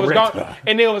car, and then was gone.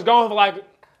 And then was gone for like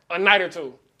a night or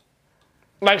two.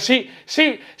 Like she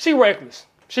reckless.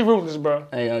 She ruthless, bro.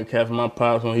 I ain't gonna cap for my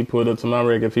pops when he pulled up to my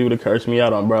wreck. If he would have cursed me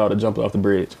out on bro, I would have jumped off the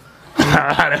bridge.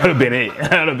 That would have been it.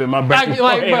 That would have been my back. Bro,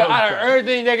 out of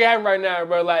everything that can happen right now,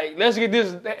 bro, like let's get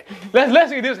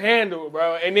this handled,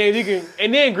 bro, and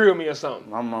then grill me or something.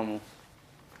 My mama.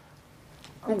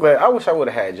 I'm glad. I wish I would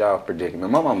have had y'all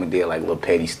predicament. My mama did like little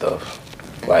petty stuff.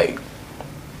 Like,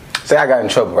 say I got in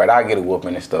trouble, right? I get a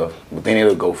whooping and stuff, but then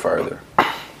it'll go further.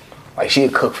 Like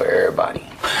she'd cook for everybody.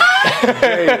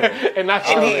 And then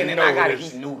I gotta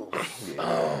eat noodles.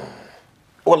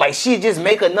 Or like she'd just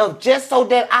make enough just so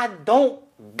that I don't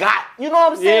got, you know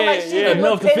what I'm saying? Yeah, like she yeah.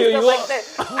 Enough to fill you like up.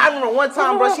 that. I remember one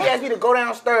time, bro, she asked me to go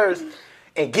downstairs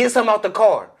and get something out the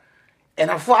car. And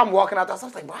before I'm walking out the house, I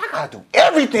was like, bro, I gotta do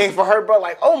everything for her, bro.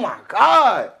 Like, oh my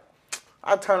God.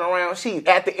 I turn around, she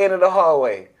at the end of the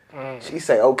hallway. She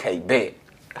say, okay, bet.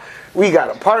 We got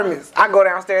apartments. I go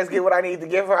downstairs, get what I need to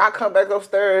give her. I come back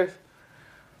upstairs,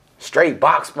 straight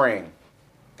box spring.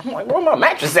 I'm like, where my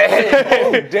mattress at?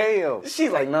 Oh, damn.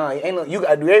 She's like, nah, you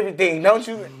gotta do everything, don't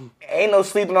you? Ain't no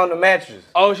sleeping on the mattress.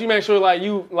 Oh, she made sure like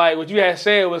what you had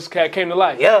said came to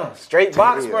life. Yeah, straight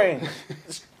box spring.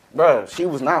 Bro, she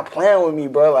was not playing with me,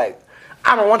 bro. Like,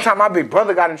 I remember one time my big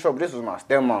brother got in trouble. This was my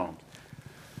stepmom.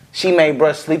 She made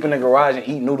bruh sleep in the garage and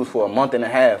eat noodles for a month and a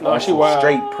half. No, she wild.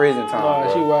 Straight prison time. No,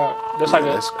 bro. she wild.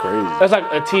 That's crazy. That's like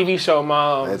a TV show,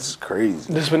 mom. That's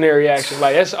crazy. Disciplinary action.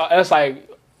 Like that's like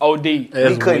OD.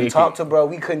 We couldn't talk to bro.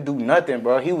 We couldn't do nothing,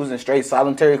 bro. He was in straight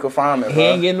solitary confinement, He bro.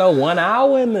 ain't getting no 1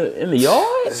 hour in the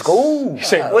yard. School.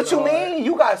 said, What you mean?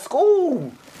 You got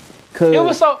school. Cause It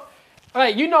was so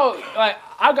like like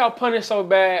I got punished so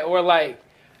bad, or like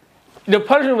the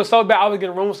punishment was so bad I was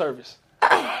getting room service.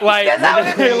 Like, That's how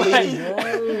it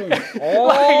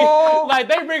like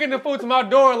they bringing the food to my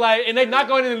door, like, and they not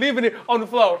going in and leaving it on the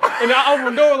floor, and I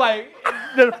open the door, like,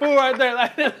 the food right there,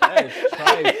 like, that's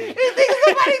trifling.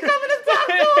 Somebody coming to talk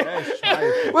to him. That's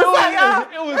trifling. What's up, y'all?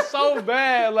 it was so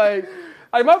bad, like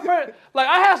my parents, like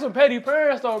I had some petty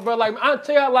parents though, bro. Like I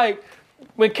tell you, like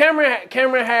when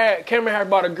Cameron had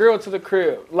brought a girl to the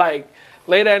crib, like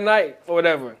late at night or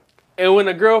whatever, and when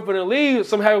the girl finna leave,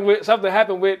 something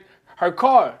happened with her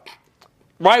car,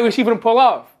 right when she finna pull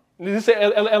off. This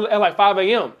at like 5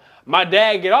 a.m. My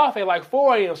dad get off at like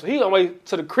 4 a.m. So he on the way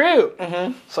to the crib.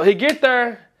 Mm-hmm. So he get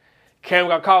there, Cameron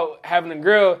got caught having a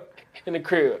girl in the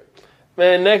crib.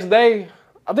 Man, next day,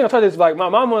 I think I told this, like my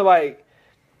mama, like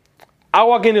I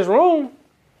walk in this room,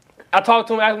 I talk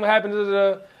to him, ask him what happened.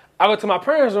 I go to my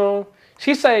parents' room.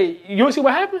 She say, "You want to see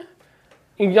what happened?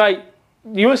 And like,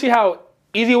 you want to see how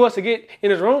easy it was to get in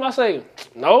his room?" I say,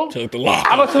 "No." Took the lock.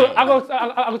 I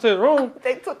go to his room.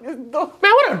 They took his door.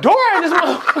 Man, what a door at this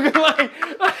motherfucker!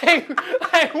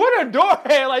 like, what a door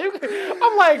at? Like,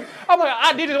 I'm like,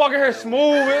 I did just walk in here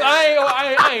smooth.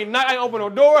 I ain't open no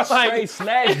door. Like, Straight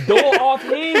snatched door off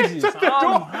hinges. took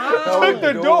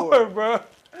the door, bro.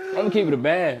 I'm gonna keep it a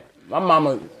band. My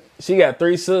mama, she got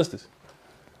 3 sisters.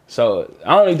 So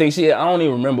I don't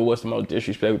even remember what's the most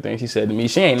disrespectful thing she said to me.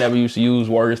 She ain't never used to use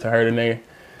words to hurt a nigga.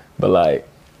 But like,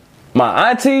 my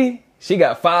auntie, she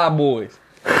got 5 boys.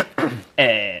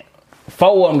 And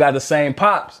 4 of them got the same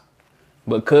pops.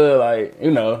 But cuz like, he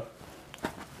one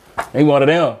of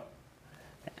them.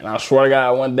 And I swear to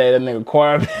God, one day that nigga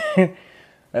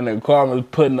Carmen was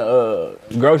putting the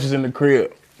groceries in the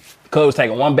crib. Cuz was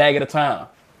taking 1 bag at a time.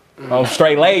 I'm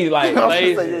straight lazy, like,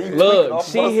 look,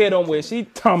 she hit him with, she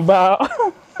talking about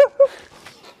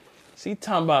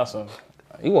some,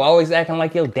 you always acting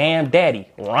like your damn daddy,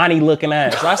 Ronnie looking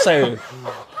ass. So I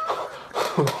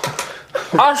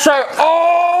say,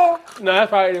 oh! No,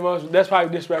 that's probably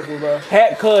disrespectful, bro.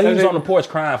 Cuz he was on the porch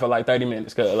crying for like 30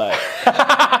 minutes, cuz like,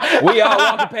 we all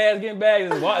walking past getting bags,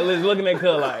 just looking at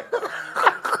cuz like,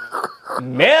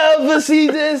 never she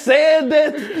just said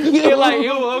that. Yeah, like, it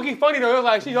was low-key funny though. It was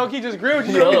like, she low-key just grilled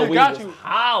you. She just got you.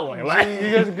 Howling, like,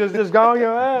 You just got on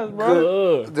your ass,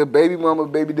 bro. The baby mama,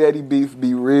 baby daddy beef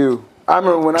be real. I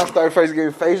remember when I started first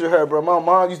getting face with her, bro, my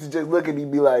mom used to just look at me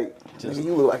and be like, Nigga,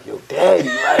 you look like your daddy.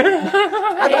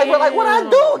 Like, like what I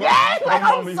do, gang? Like,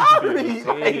 I'm sorry.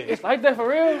 Like, It's like that for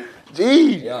real.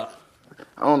 geez. Yeah.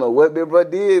 I don't know what Big Bro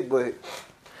did, but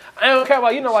I don't care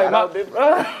about, you know, like shout out Big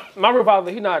Bro. my real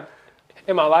father, he not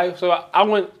in my life, so I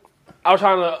was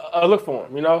trying to look for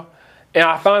him, you know, and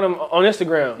I found him on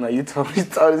Instagram. No, you told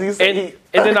us. He said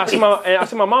And then I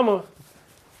see my mama,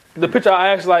 the picture.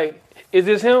 I asked like, "Is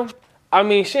this him?" I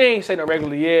mean, she ain't say no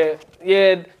regular.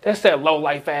 Yeah, that's that low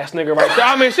life ass nigga right there.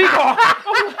 I mean, she called.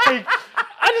 I'm like,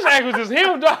 I just asked, was this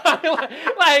him, dog?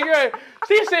 like,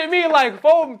 she sent me like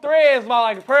 4 threads by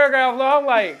like a paragraph long. I'm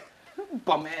like,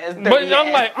 bum ass. but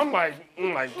I'm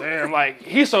like, damn, like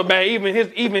he's so bad. Even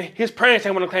his parents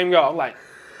ain't want to claim y'all. I'm like.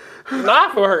 Nah,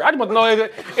 I feel hurt. I just want to know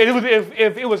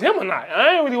if it was him or not.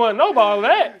 I ain't really want to know about all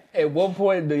that. At what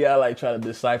point do y'all like try to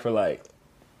decipher like,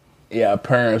 yeah,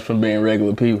 parents from being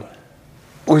regular people?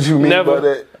 What you mean Never. by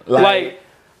that? Like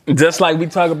Just like we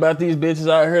talk about these bitches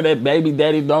out here that baby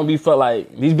daddy don't be for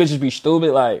like these bitches be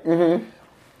stupid. Like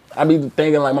I be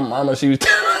thinking like my mama, she was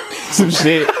telling me some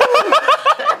shit.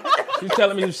 She was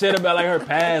telling me some shit about like her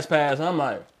past. I'm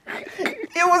like,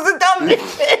 It was the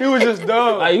dumbest shit. he was just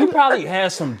dumb. like you probably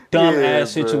had some dumb Yeah,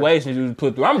 ass bro. situations you was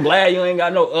put through. I'm glad you ain't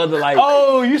got no other like.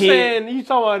 Oh, you kid. saying you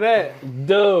talking about that?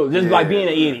 Dude, just like Yeah, being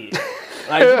an idiot.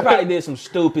 Like she probably did some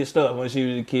stupid stuff when she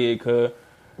was a kid, cuz.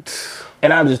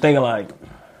 And I'm just thinking like,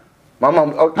 My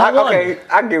mom, okay, I wonder.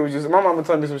 I get what you said. My mama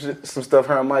told me some stuff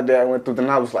her and my dad went through,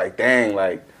 and I was like, dang,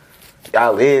 like,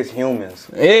 y'all is humans.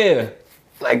 yeah.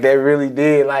 Like, that really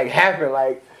did, like, happen,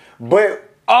 like, but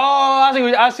Oh,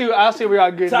 I see where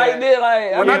y'all getting Type at. did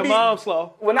like, When Yeah, I be- mom's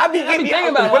slow. when I be getting, thinking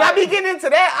about when it. I be getting into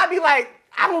that, I be like,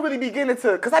 I don't really be getting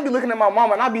into, because I be looking at my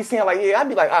mama, and I be seeing, like, yeah, I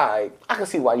be like, all right, I can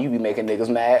see why you be making niggas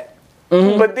mad.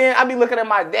 But then I be looking at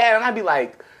my dad, and I be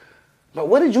like, but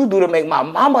what did you do to make my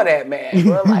mama that mad,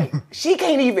 bro? Like, she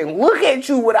can't even look at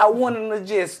you without wanting to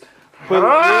just,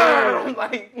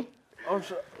 like, I'm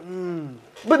sure.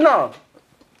 but no.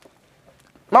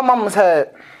 My mama's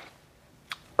had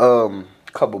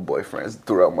couple boyfriends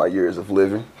throughout my years of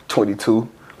living, 22.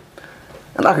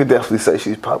 And I could definitely say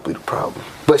she's probably the problem.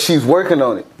 But she's working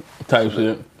on it. type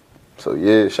shit. So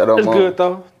yeah, shout out It's mom. good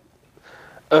though.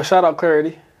 Shout out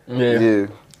Clarity. Yeah.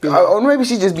 Yeah. Or maybe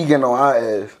she just be getting on our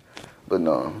ass. But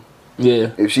no.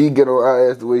 Yeah. If she get on our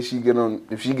ass the way she get on,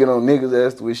 if she get on niggas'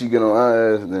 ass the way she get on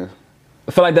our ass, then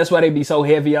I feel like that's why they be so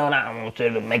heavy on. I don't want you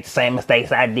to make the same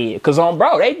mistakes I did. Cause on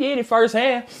bro, they did it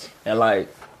firsthand, and like,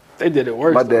 They did it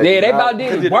worse. my dad. yeah, they did not- about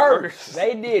did it worse.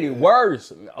 They did it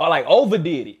worse, or like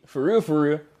overdid it for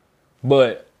real.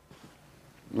 But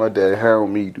My dad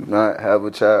Harold me do not have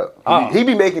a child. Oh. He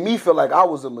be making me feel like I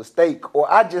was a mistake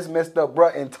or I just messed up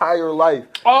bruh entire life.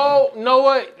 Oh, know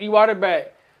what? You water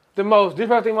back. The most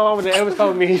different thing my mama ever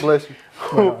told me Bless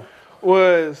you.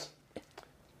 was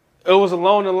it was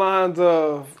along the lines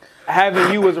of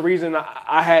having you was the reason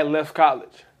I had left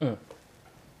college.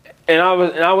 And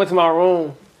I went to my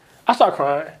room. I started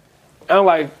crying. And I'm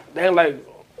like, damn, like,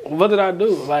 what did I do?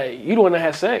 Like, you the one that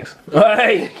had sex.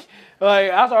 like,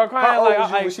 Like, I started crying. How old Like, was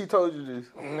you I, when she told you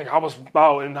this? I was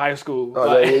about in high school. Oh,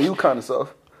 Like, yeah, you kind of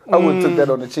soft. I wouldn't took that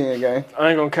on the chin, gang. I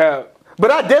ain't gonna cap. But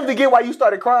I definitely get why you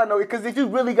started crying, though, because if you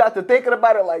really got to thinking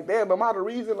about it like, damn, am I the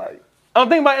reason? Like, I'm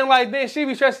thinking about it, and like then she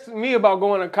be stressing me about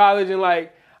going to college and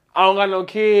like I don't got no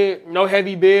kid, no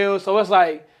heavy bills, so it's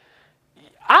like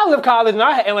I left college and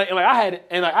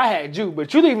I had you,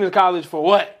 but you leaving this college for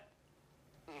what?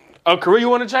 A career you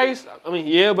want to chase? I mean,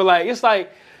 yeah, but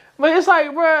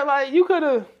bro, like you could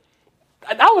have.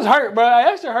 I was hurt, bro.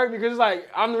 I actually hurt because it's like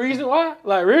I'm the reason why.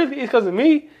 Like really, it's because of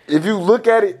me. if you look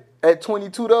at it at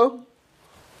 22, though,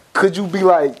 could you be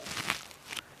like,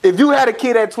 if you had a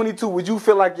kid at 22, would you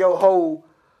feel like your whole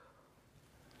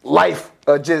life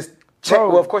just changed? Bro,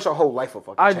 Well, of course, your whole life will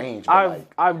fucking change. But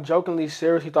like, I've jokingly,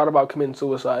 seriously thought about committing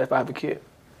suicide if I have a kid.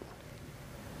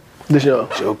 This young.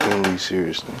 Jokingly,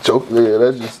 seriously. joke, yeah,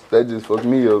 that just fucked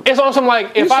me up. It's on some like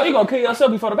you if sure you I gonna kill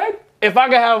yourself before the baby? if I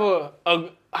could have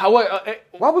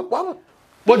Why would?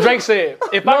 what Drake said.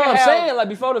 If No, I could I'm have, saying like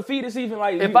before the fetus even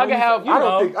like. If I could have- you I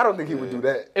know, don't think he would do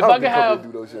that. If I I don't could think Kobe have-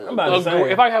 would do those shit. I'm about to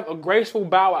say. if I could have a graceful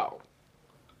bow out,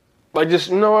 like just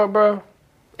you know what, bro.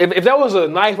 If that was a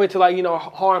nice way to like you know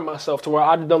harm myself to where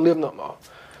I don't live no more,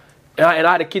 and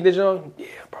I had a kid this young, yeah,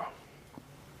 bro.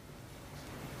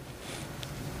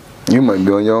 You might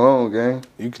be on your own, gang.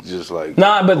 You could just like,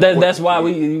 Nah, but that's why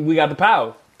we got the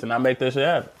power to not make that shit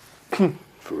happen.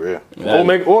 for real. Or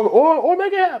make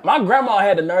it happen. My grandma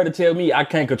had the nerve to tell me I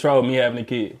can't control me having a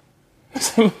kid.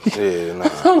 Yeah, nah.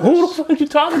 Who the fuck you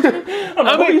talking to?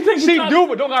 I Who you mean, think you she talking do,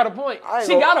 but don't got a point. I ain't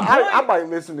She gonna- got a point. I might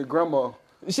listen to grandma.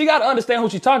 She gotta understand who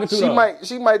she's talking to.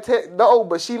 She might tell no,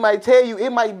 but she might tell you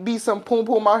it might be some poom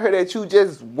poom out here that you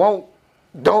just don't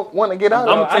want to get out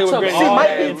of. She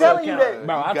might be telling you that.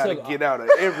 Bro, You gotta get out of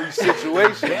every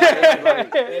situation.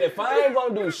 And if I ain't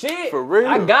gonna do shit, For real.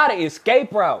 I got an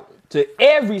escape route to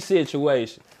every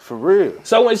situation. For real.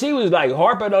 So when she was like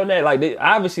harping on that, like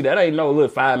obviously that ain't no little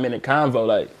 5-minute convo.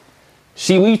 Like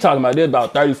we talking about this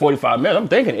about 30, 45 minutes. I'm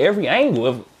thinking every angle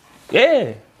of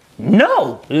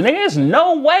no. There's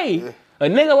no way a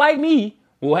nigga like me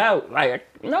will have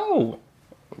no.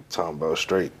 I'm talking about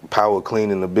straight power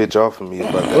cleaning the bitch off of me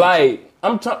about that. Like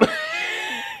I'm talking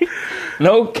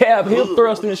no cap, hip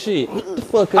thrust and shit. What the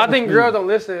fuck? I think girls don't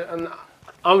listen, and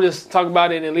I'm just talking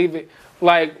about it and leave it.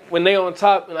 Like when they on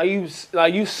top, and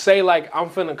you say like I'm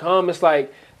finna come, it's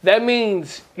like that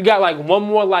means you got like one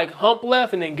more like hump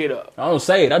left and then get up. I don't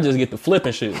say it. I just get the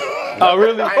flipping shit. Oh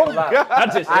really? I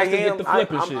just get the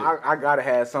flipping shit. I gotta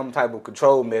have some type of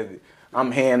control method.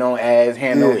 I'm hand on ass,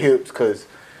 hand on hips, cause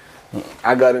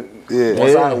I gotta.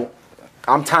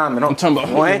 I'm timing. I'm talking about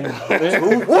 1, 2,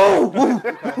 whoa.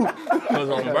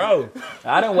 Bro,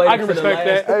 I didn't wait. I can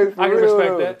respect that. I can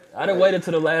respect that. I didn't wait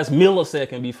until the last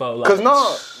millisecond before. Like, Cause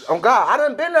no, on God, I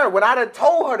done been there when I done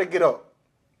told her to get up.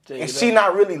 And she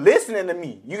not really listening to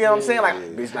me. You get what I'm saying? Like,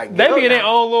 bitch, like They be in their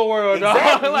own little world,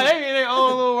 Exactly. dog. Like they be in their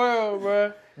own little world,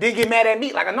 bro. Then get mad at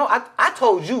me. Like, I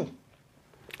told you.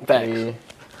 Thanks. yeah.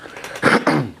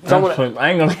 I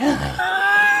ain't gonna.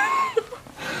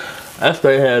 I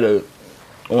straight had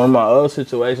one of my other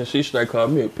situations. She straight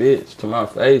called me a bitch to my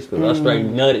face because I straight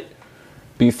nutted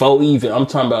before even. I'm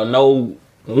talking about no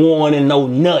warning, no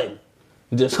nothing.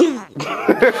 Just.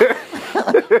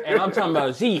 And I'm talking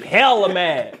about she hella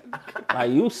mad.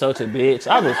 Like, you such a bitch.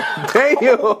 I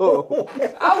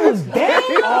was damn.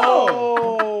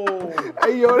 Oh.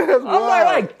 Hey, yo, that's I'm wild.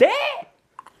 like that.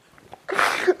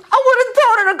 I would have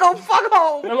told her to go fuck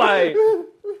home. I'm like,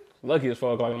 lucky it's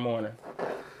 4 o'clock in the morning.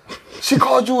 She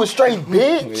called you a straight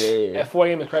bitch. Yeah. At 4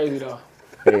 a.m. is crazy though.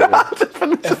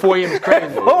 At 4 a.m. is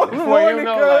crazy. 4 a.m.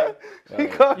 No,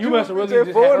 like you must have really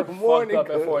just had her fucked up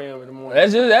at 4 a.m. in the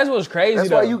morning. That's what's crazy. That's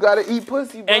though. why you gotta eat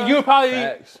pussy, bro. And you'll probably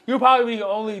Facts. be the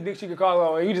only dick she could call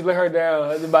on, and you just let her down.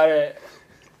 That's about it.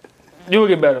 You will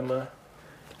get better, man.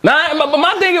 Nah, but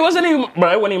my thing, it wasn't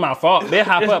even my fault. They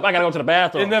hop up, I gotta go to the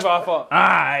bathroom. It's never our fault.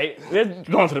 Alright, they're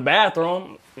going to the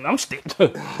bathroom. I'm still.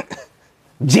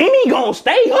 Jimmy gonna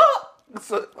stay up.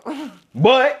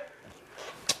 But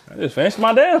I just finished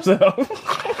my damn self.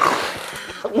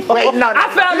 Wait, no.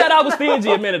 I found out I was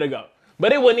stingy a minute ago.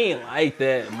 But it wasn't even like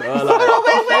that, bro.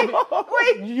 Like,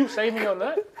 Wait. You saved me on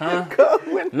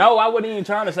that? no, I wasn't even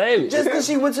trying to save it. Just because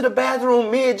she went to the bathroom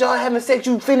mid y'all having sex,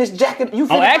 you finished jacking. You On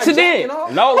finished accident. jacking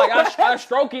off? No, like I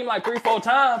stroked him like 3-4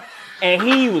 times, and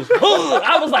he was hood.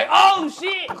 I was like, oh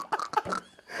shit.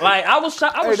 Like I was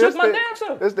shook my damn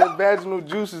self. That's that vaginal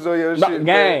juices on your shit.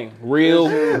 Gang, real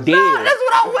deal. That's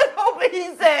what I went over.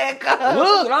 He said,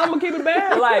 Look, I'm gonna keep it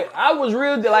bad. Like I was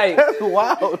real, like, That's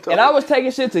wild. and I was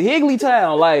taking shit to Higley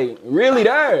Town, like really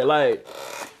there, like.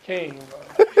 King,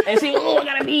 bro. And she, I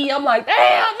gotta be. I'm like,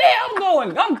 damn,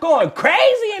 I'm going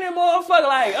crazy in that motherfucker.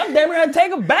 Like I'm damn near to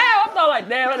take a bow. I thought like,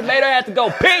 damn, I made her have to go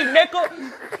pee, nickel.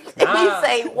 He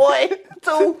say 1,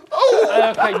 2, ooh.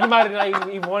 Okay, you might have not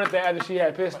even wanted that after she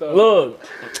had pissed though. Look,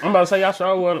 I'm about to say y'all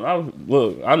sure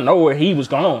look, I know where he was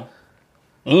going.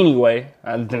 Anyway,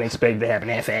 I didn't expect it to happen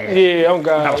that fast. Yeah, I'm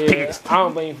God. I was Yeah. pissed. I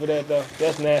don't blame you for that though.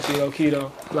 That's nasty though, key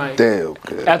though. Like Damn.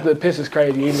 Good. after the piss is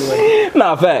crazy anyway.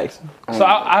 Nah, facts. So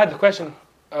I had the question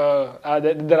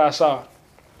that I saw.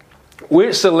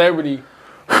 Which celebrity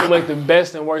would make the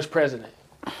best and worst president?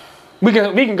 We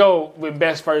can go with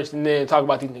best first and then talk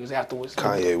about these niggas afterwards.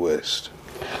 Kanye West.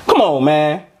 Come on,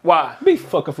 man. Why? Be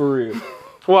fucking for real.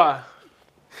 Why?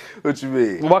 What you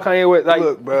mean? Why Kanye West? Like,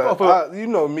 Look, bro. You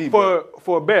know me, bro.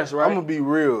 for best, right? I'm gonna be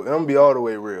real. I'm gonna be all the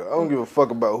way real. I don't give a fuck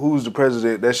about who's the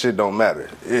president. That shit don't matter.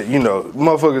 You know,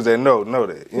 motherfuckers that know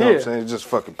that. You know what I'm saying? It's just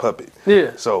fucking puppet.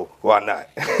 Yeah. So why not?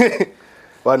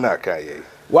 Why not Kanye?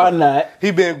 Why not?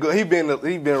 He been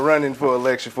running for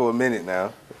election for a minute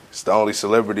now. It's the only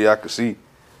celebrity I could see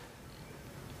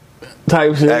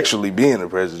Type shit. actually being the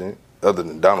president, other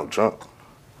than Donald Trump.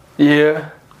 Yeah.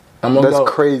 I'm gonna That's go.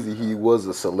 crazy. He was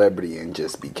a celebrity and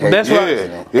just became. That's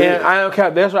right. Yeah. And I don't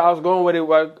cap. That's why I was going with it.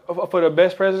 Like, for the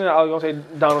best president, I was gonna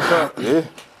say Donald Trump. Yeah.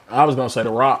 I was gonna say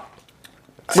The Rock.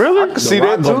 Really? I can see The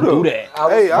Rock that too, gonna though. do that.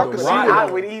 Hey, I can see Rock-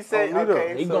 that. When he said, On me, though.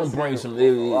 okay, He so gonna bring some.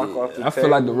 Rock off the I feel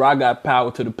like The Rock got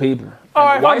power to the people. All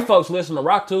right, White fine. folks listen to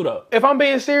Rock too, though. If I'm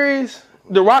being serious,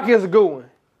 The Rock is a good one.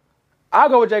 I'll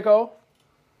go with J. Cole.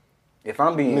 If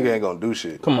I'm being Nigga ain't gonna do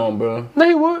shit. Come on, bro. No,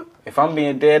 he would. If I'm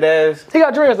being dead ass, He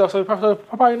got dreads though, so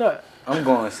probably not. I'm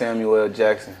going Samuel L.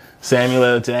 Jackson. Samuel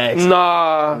L. Jackson.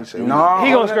 Nah. No,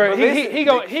 He gonna scare.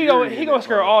 He gonna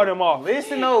scare all them off.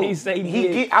 Listen though, He say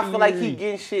he I feel like he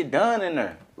getting shit done in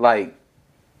there. Like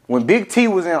when Big T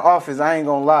was in office, I ain't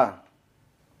gonna lie,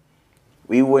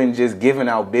 we wasn't just giving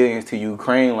out billions to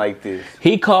Ukraine like this.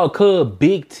 He called Cub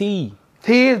Big T.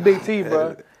 He is Big T,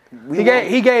 bro. He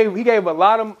gave a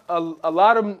lot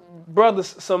of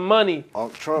brothers some money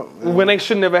Uncle Trump, man. when they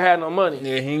should never had no money.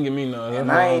 Yeah, he ain't give me no.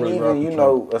 And I ain't even,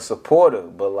 a supporter,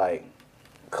 but like,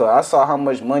 cause I saw how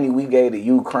much money we gave to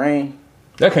Ukraine.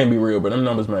 That can't be real, but them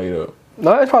numbers made up.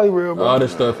 No, it's probably real, bro. All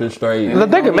this stuff is straight. Look,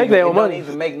 they can make their own It money. don't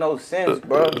even make no sense,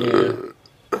 bro.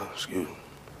 Yeah. Excuse me.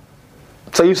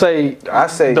 So you say I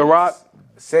say The Rock?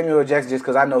 Samuel Jackson, just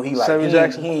cause I know Samuel he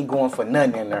Jackson? ain't going for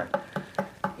nothing in there.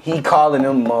 He calling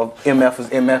them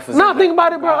MFs. No, think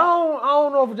about it, bro. I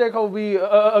don't know if J. Cole will be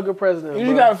a good president. You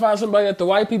bro. just gotta find somebody that the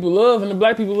white people love and the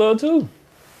black people love too.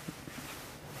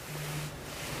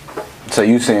 So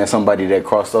you saying somebody that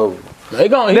crossed over? They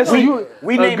going. Listen, you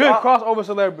we a named good all- crossover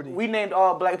celebrity. We named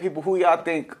all black people. Who y'all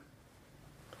think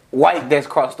white that's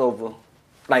crossed over,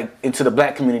 like into the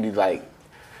black community? Like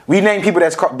we named people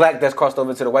that's black that's crossed over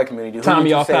into the white community. Who Tommy would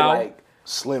you Off say, Power. like,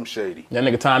 Slim Shady. That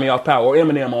nigga Tommy Off Power or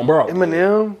Eminem on bro.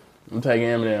 Eminem. I'm taking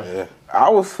Eminem. Yeah. I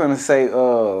was finna say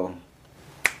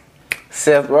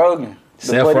Seth Rogen.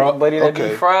 Seth the Rogen. buddy that Okay.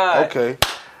 be fried. Okay.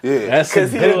 Yeah. That's Cause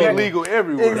a he good didn't one. illegal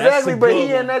everywhere. Exactly, That's a but good he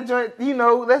in one. that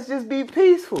joint, let's just be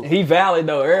peaceful. He valid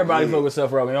though. Everybody fuck with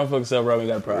Seth Rogen. Don't fuck with Seth Rogen.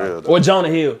 Got a Real, problem. though. Or Jonah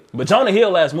Hill. But Jonah Hill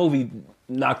last movie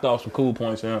knocked off some cool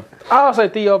points. Yeah. I'll say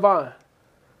Theo Von.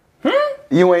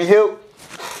 You ain't hip,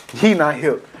 he not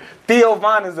hip. Theo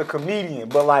Von is a comedian,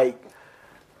 but like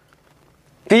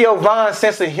Theo Von's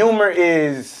sense of humor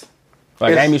is,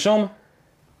 Like It's- Amy Schumer.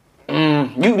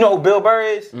 you know who Bill Burr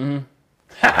is? Mm-hmm.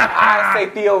 I say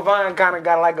Theo Von kind of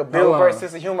got like a Bill Hold Burr on.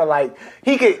 sense of humor. Like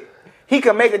he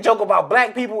could make a joke about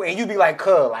black people and you be like,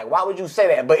 "Cuz, like why would you say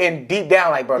that?" But in deep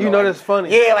down, like, bro, You no, know like, that's funny.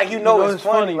 Yeah, like you know it's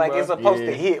funny. funny, Like bro. it's supposed to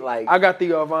Yeah. hit. Like I got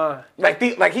Theo Von.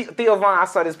 Theo Von. I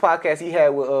saw this podcast he had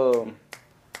with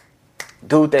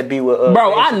dude that be with Bro,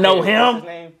 Dave I know Chappelle. him. What's his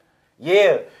name?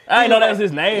 Yeah. I He didn't know was that was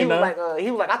his name, He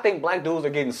though. was like, I think black dudes are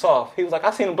getting soft. He was like,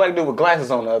 I seen a black dude with glasses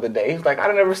on the other day. He was like,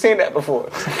 I've never seen that before.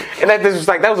 And that was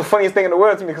the funniest thing in the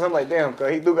world to me because I'm like, damn,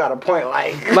 cuz he do got a point.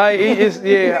 Like, Like it's niggas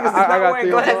yeah, is I not got wearing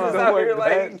Theo glasses Von. out here.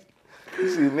 Like, You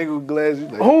see a nigga with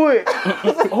glasses.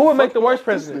 Like, Who would make the worst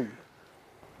president?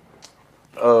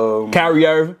 Kyrie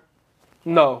Irving.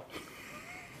 No.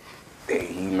 hey,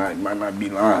 he might not be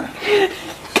lying.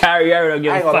 Kyrie Irving don't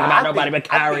give I a ain't fuck gonna lie, about I nobody think-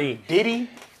 but I Kyrie. think Diddy.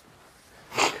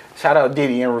 Shout out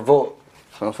Diddy and Revolt.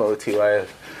 Some fuck with TYS.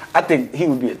 I think he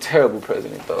would be a terrible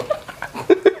president though.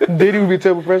 Diddy would be a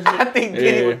terrible president. I think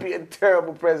Diddy Yeah. would be a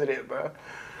terrible president, bro.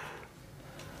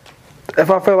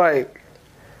 If I feel like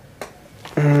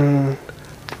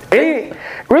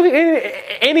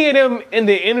any of them in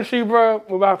the industry, bro,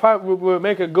 would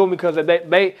make a go because I feel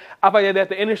like that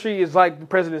the industry is like the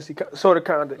presidency, sort of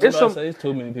kind of. It's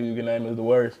too many people you can name as the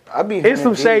worst. It's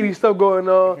some shady stuff going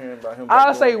on. Hearing about him I'll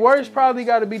back say going worst probably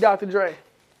got to be Dr. Dre.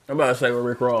 I'm about to say with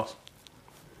Rick Ross.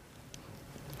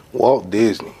 Walt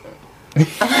Disney.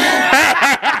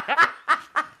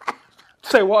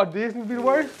 Say Walt Disney be the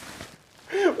worst.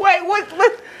 Wait,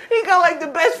 what? He got like the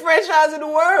best franchise in the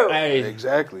world. Hey,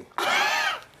 Exactly.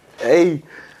 Hey,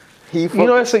 he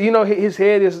His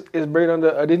head is buried under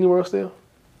a Disney World still.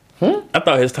 I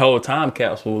thought his whole time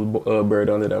capsule was buried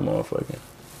under that motherfucker.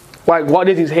 Like Walt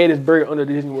Disney's head is buried under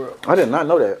Disney World. I did not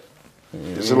know that.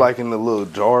 Is it like in the little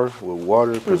jar with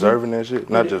water preserving that shit?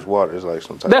 Not just water. It's like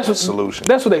some type That's of what solution.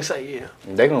 That's what they say. Yeah.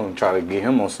 They gonna try to get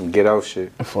him on some get out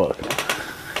shit. Fuck.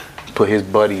 Put his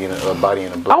body in a body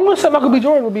in a. I want to say Michael B.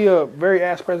 Jordan would be a very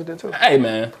ass president too. Hey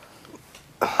man,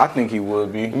 I think he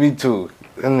would be. Me too.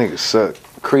 That nigga suck.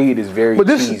 Creed is very But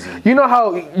this, cheesy. you know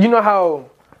how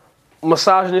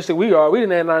misogynistic we are. We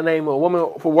didn't have to name a woman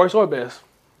for worst or best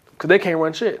because they can't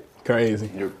run shit. crazy.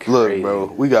 You're Look, crazy. bro,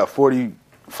 we got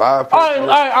 45 All right, all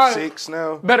right. 6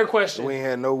 now. Better question. We ain't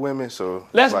had no women, so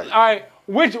Let's it's like, all right.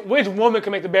 Which woman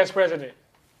can make the best president?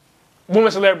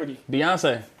 Woman celebrity.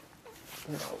 Beyonce.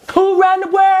 Who ran the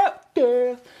world,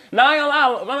 girl? No, I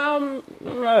ain't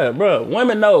gonna lie, bro.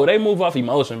 Women know they move off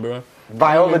emotion, bro.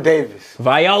 Viola Davis.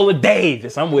 Viola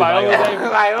Davis. I'm with Viola Viola. Davis.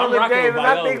 I'm Viola rocking with Davis.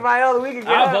 I Viola. think Viola. We can get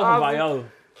I her. vote for off. Viola.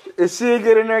 If she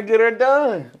get in there, get her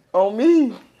done. On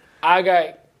me. I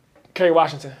got Kerry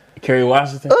Washington. Kerry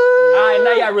Washington. All right,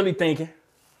 now y'all really thinking.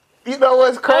 You know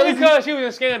what's Only crazy? because she was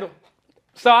in Scandal.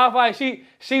 So I feel like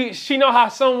she know how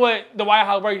somewhat the White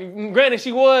House works. Granted,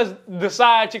 she was the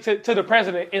side chick to the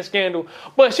president in Scandal,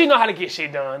 but she know how to get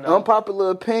shit done. Though.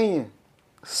 Unpopular opinion.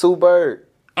 Sue Bird.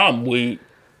 I'm weak.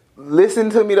 Listen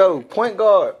to me though. Point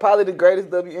guard, probably the greatest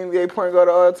WNBA point guard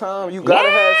of all time. You gotta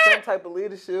have some type of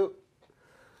leadership.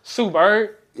 Sue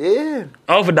Bird. Yeah.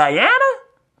 Oh, for Diana?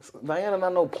 Diana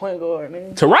not no point guard,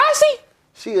 man. Taurasi?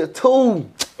 She a 2.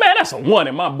 Man, that's a 1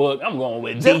 in my book. I'm going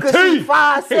with Just cause she DT.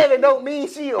 5'7" don't mean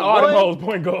she a All the 1. most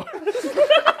point guard.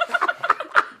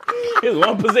 It's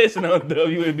one position on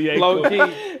WNBA. Low key.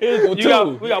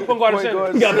 It's We got point guard and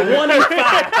center. You got the 1 and the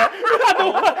 5.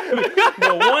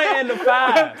 The 1 and the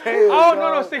 5. Oh,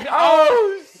 no, 6.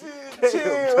 Oh shit,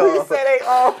 chill. He said they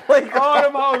all point All guard.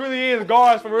 them hoes really is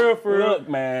guards for real. Look,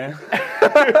 man.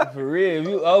 For real, if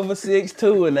you over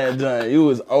 6'2" in that joint, you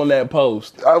was on that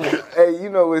post. Hey, you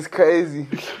know what's crazy?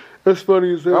 That's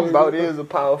funny as hell. I'm about is a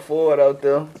power forward out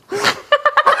there.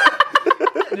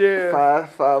 Yeah.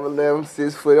 5'11",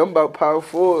 6 foot. I'm about power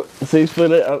forward. 6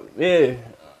 foot, yeah.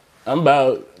 I'm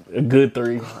about a good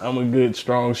 3. I'm a good,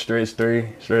 strong stretch 3,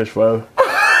 stretch 4.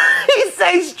 He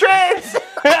say stretch.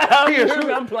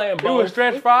 I'm playing You a both.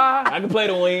 stretch 5? I can play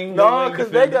the wing. No, wing cause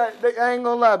defender. I ain't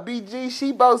gonna lie. BG,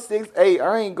 she about 6'8".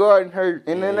 I ain't guarding her.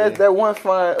 And then that's that one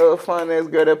fine ass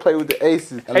girl that play with the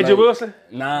Aces. AJ Wilson?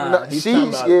 Nah, No, he's she- talking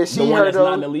about yeah, she the one her that's though.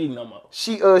 not in the league no more.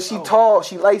 She tall.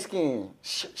 She light skinned.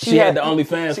 She had the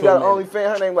OnlyFans She for a got an minute.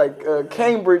 OnlyFans. Her name like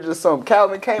Cambridge or something.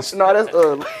 Calvin Cambridge. No, that's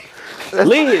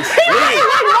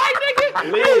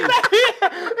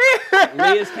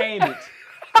Liz Cambridge.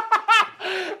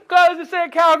 Cause it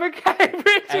said Calvin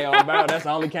Cambridge. Hey, on about that's the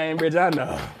only Cambridge I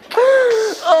know.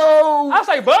 Oh. I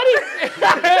say, buddy.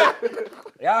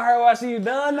 Y'all heard what she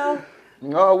done though?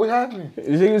 No, what happened?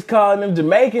 She was calling them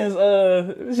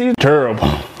Jamaicans. She's terrible,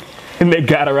 and they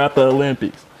got her out the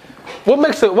Olympics. What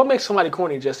makes somebody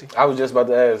corny, Jesse? I was just about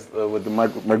to ask with the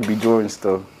Michael B. Jordan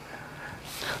stuff.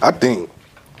 I think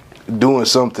doing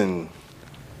something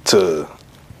to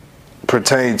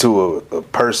pertain to a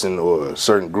person or a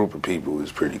certain group of people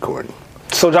is pretty corny.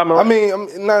 So John Morant. I mean,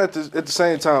 I'm not at the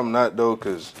same time, not though,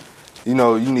 because you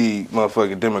know you need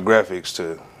motherfucking demographics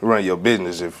to run your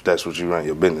business if that's what you run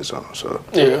your business on. So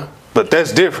Yeah. but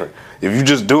that's different. If you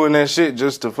just doing that shit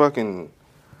just to fucking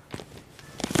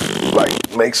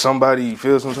like make somebody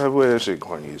feel some type of way, that shit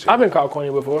corny as hell. I've been called corny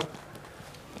before.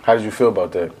 How did you feel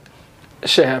about that?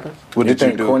 Shit happens. What You did you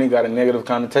think do? corny got a negative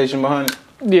connotation behind it?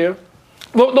 Yeah.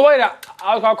 Well, the way that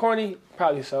I was called corny,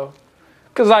 probably so.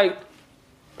 Cause like,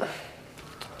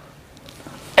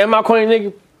 am I corny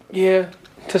nigga? Yeah,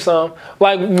 to some.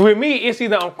 Like with me, it's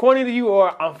either I'm corny to you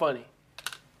or I'm funny.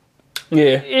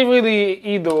 Yeah, It really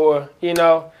either or, you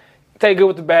know. Take good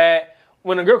with the bad.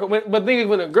 But the thing is,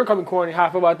 when a girl call me corny, how I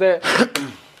feel about that,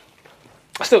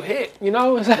 I still hit, you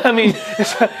know?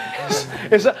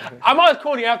 I'm always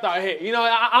corny after I hit, you know?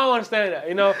 I don't understand that,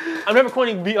 you know? I'm never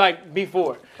corny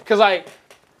before. Because, like,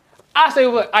 I say,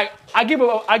 look, I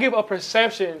give a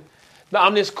perception that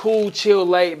I'm this cool, chill,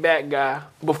 laid-back guy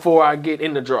before I get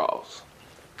in the draws.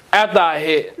 After I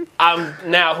hit, I'm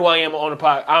now who I am on the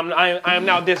pod. I am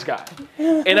now this guy.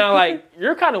 And I'm like,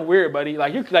 you're kind of weird, buddy.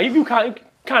 Like, you kind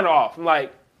of off. I'm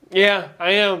like, yeah,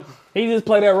 I am. he just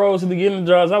played that role to the beginning of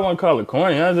the draws. I wouldn't call it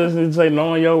corny. I just need to say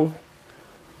knowing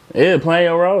playing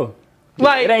your role.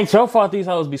 Like, It ain't your fault these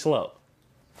hoes be slow.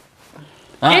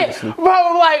 Honestly. bro,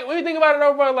 like, when you think about it,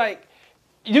 though, bro, like,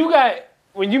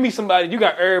 when you meet somebody, you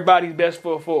got everybody's best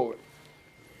foot forward.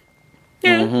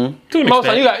 Yeah. To an Most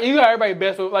extent. times, you got everybody's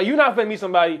best foot. Like, you're not finna meet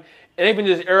somebody and they been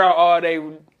just air out all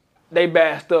they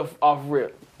bad stuff off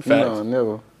rip. Facts. No,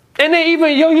 never. And then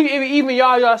even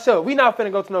y'all yourself, we not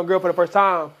finna go to no girl for the first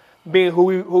time being who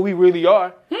we really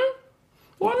are.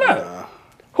 Why not?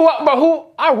 Who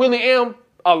I really am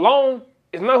alone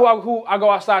is not who I go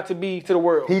outside to be to the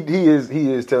world. He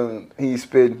is telling he's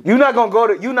spitting. You're not gonna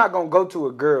go to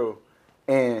a girl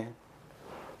and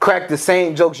crack the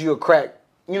same jokes you'll crack.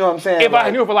 You know what I'm saying? If I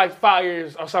knew her for like 5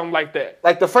 years or something like that.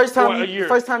 Like the first Or time a year.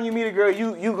 you meet a girl,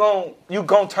 you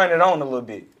gon' turn it on a little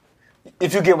bit.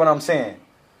 If you get what I'm saying.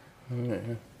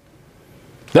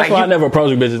 That's why I never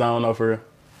approach bitches I don't know for real.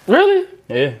 Really?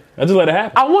 Yeah, I just let it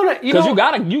happen. I wanna, Because you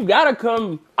gotta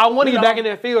come. I wanna you get know. back in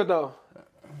that field though.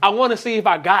 I wanna see if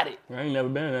I got it. I ain't never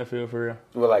been in that field for real.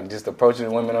 Well, like just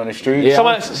approaching women on the street. Yeah.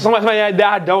 Somebody that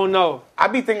I don't know. I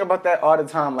be thinking about that all the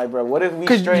time. Like, bro, what if we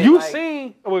Cause straight? you like,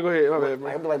 seen. Oh wait, go ahead. My bad,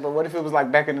 bro. I'd be like, bro, what if it was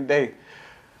like back in the day?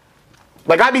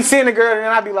 Like, I be seeing a girl and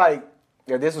I'd be like,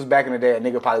 yeah, this was back in the day. A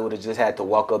nigga probably would have just had to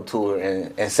walk up to her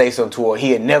and say something to her.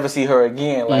 He'd never see her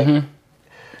again. Like,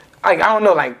 like I don't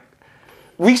know. Like,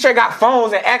 we straight got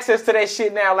phones and access to that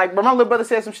shit now. Like, but my little brother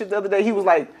said some shit the other day. He was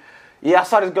like, yeah, I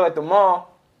saw this girl at the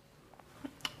mall.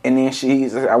 And then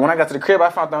when I got to the crib, I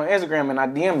found her on Instagram and I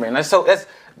DM'd her.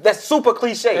 And that's super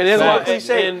cliche. And that's why,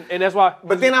 cliche. and that's why.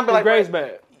 But then I'll be like, grades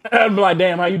bad. I'd be like,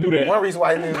 damn, how you do that? One reason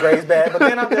why his grades bad. But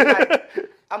then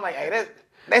I'm like, hey,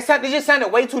 it just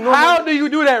sounded way too normal. How do you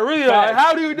do that, really? Like,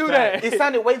 how do you do that? It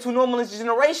sounded way too normal in this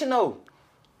generation, though.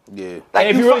 Yeah. Like,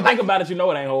 If you really think about it, you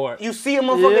know it ain't hard. you see a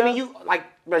motherfucker and you like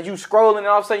you scrolling and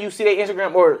all of a sudden you see their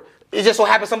Instagram or it just so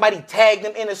happens somebody tagged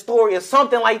them in a story or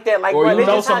something like that. Like, Or bro, you they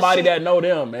know just hot somebody shit. that know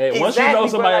them. Man. Once you know Exactly,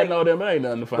 somebody bro, that know them, it ain't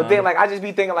nothing to find. But then, like, I just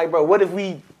be thinking, like, bro, what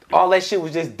if all that shit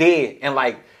was just dead and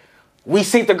like we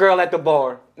seen the girl at the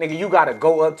bar, nigga, you gotta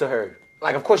go up to her.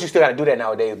 Like, of course you still gotta do that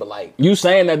nowadays, but like you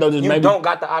saying that though just you made don't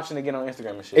got the option to get on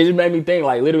Instagram and shit. it just made me think,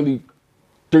 like, literally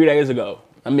 3 days ago,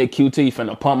 I'm at QT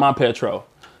finna pump my petrol.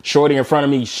 Shorty in front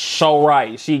of me, so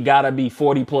right. She gotta be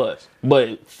 40 plus,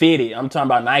 but fitted. I'm talking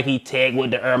about Nike Tech with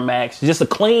the Air Max. Just a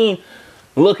clean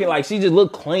looking, like she just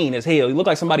look clean as hell. You look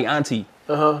like somebody auntie.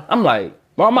 I'm like,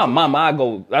 well, my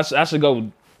mama, I should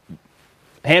go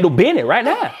handle Bennett right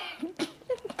now.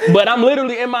 But I'm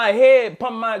literally in my head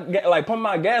pumping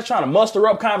my gas, trying to muster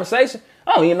up conversation.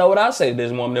 I don't even know what I'd say to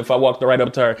this woman if I walked right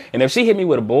up to her. And if she hit me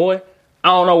with a boy, I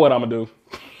don't know what I'm gonna do.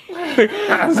 So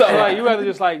like, you rather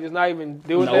just not even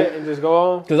deal with that and just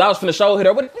go on? Cause I was finna show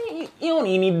her, but you don't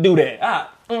even need to do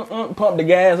that. Pump the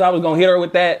gas. I was gonna hit her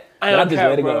with that. I But I don't just cap,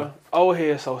 let it bro. go. Old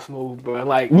head so smooth, bro.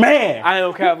 Like, Man, I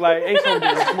don't cap. Like, ain't so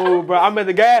damn smooth, bro. I'm at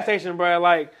the gas station, bro.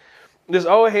 Like, this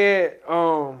old head.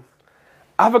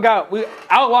 I forgot.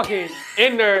 I was walking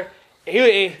in there.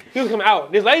 And he was coming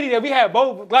out. This lady that we had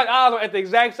both black eyes on at the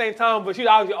exact same time, but she's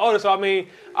obviously older. So I mean,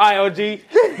 IOG.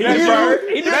 He deserved.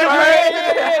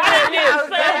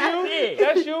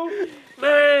 That's you,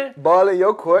 man. Ball in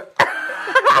your court.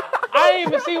 I didn't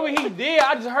even see what he did.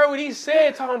 I just heard what he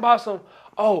said, talking about some.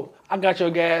 Oh, I got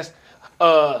your gas.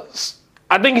 I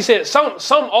think he said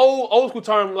some old school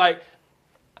term like.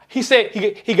 He said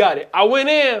he got it. I went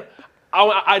in.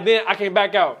 I came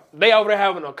back out. They over there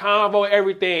having a convo,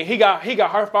 everything. He got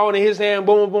her phone in his hand.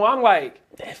 Boom, boom. I'm like,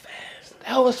 that fast.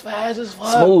 That was fast as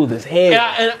fuck. smooth as hell.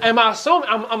 And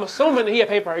I'm assuming that he had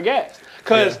paid for her gas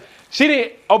because she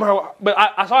didn't open her. But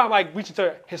I saw him like reaching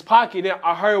to his pocket. And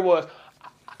I heard was,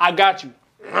 I got you.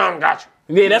 I don't got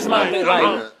you. Yeah, that's my thing.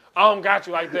 Like, I don't got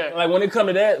you like that. like when it come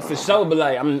to that, for sure. But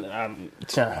like, I'm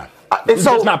It's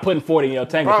just not putting 40 in your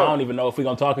tank. If I don't even know if we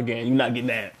gonna talk again. You're not getting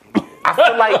that. I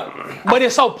feel like But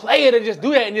it's so player to just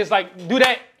do that and just like do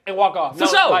that and walk off. For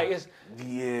sure. Like it's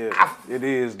Yeah, it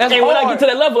is. that's And when I hard. get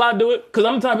to that level, I'll do it. Cause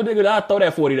I'm the type of nigga that I'll throw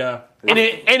that 40 down.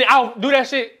 and I'll do that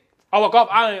shit. I walk off.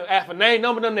 I don't ask for name,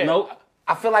 number, none of that. Nope.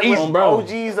 I feel like Easy, with bro.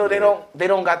 OGs though, they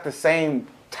don't got the same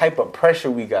type of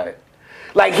pressure we got.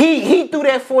 Like he threw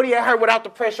that 40 at her without the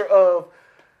pressure of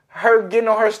her getting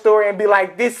on her story and be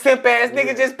like, this simp ass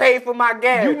nigga just paid for my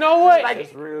gas. You know what?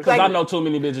 Like, Cause I know too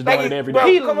many bitches doing it every bro,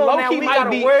 day. He come on low now, key we might gotta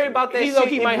be worry about that he shit low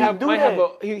key if might we have do might that.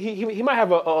 have he might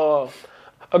have a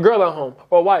girl at home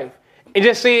or a wife and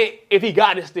just seeing if he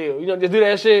got it still. You know, just do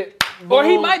that shit. Or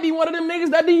he Boom. might be one of them niggas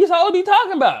that these hoes be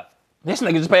talking about. This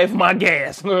nigga just paid for my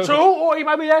gas. True, or he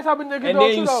might be that type of nigga. And though,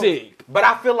 then too, you though. sick. But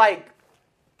I feel like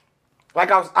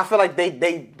I feel like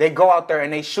they go out there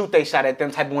and they shoot they shot at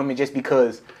them type of women just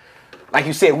because, like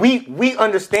you said, we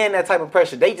understand that type of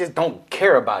pressure. They just don't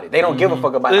care about it. They don't give a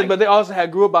fuck about it. But they also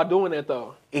had grew up by doing that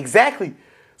though. Exactly.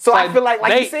 So I feel like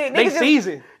they- you said, they niggas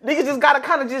seasoned. Niggas just gotta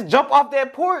kind of just jump off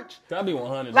that porch. I'll be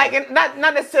 100. Like, and not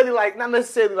necessarily like,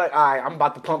 all right, I'm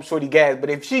about to pump shorty gas. But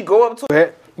if she go up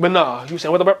to But no, you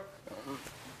saying what the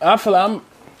I feel like I'm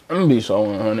gonna be so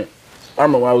 100. I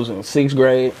remember I was in 6th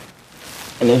grade,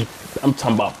 and I'm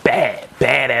talking about badass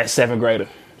 7th grader.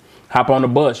 Hop on the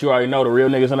bus. You already know the real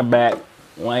niggas in the back,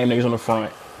 lame niggas on the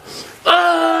front.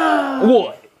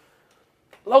 What?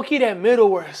 low key that middle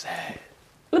where it's at.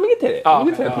 Let me get to that. Let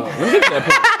me get to that point. Let me get to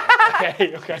that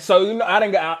point. Okay. So you know,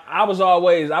 I was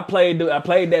always I played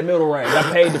that middle range.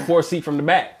 I paid the 4th seat from the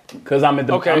back because I'm in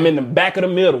the back of the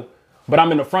middle, but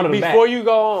I'm in the front of the back. Before you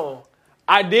go on,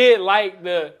 I did like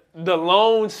the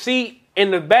lone seat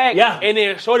in the back. Yeah. And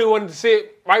then shorty wanted to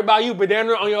sit right by you, but then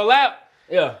on your lap.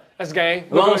 Yeah. That's game.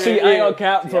 Long seat, I ain't gonna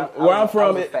cap from where I'm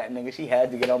from. I was a fat nigga. She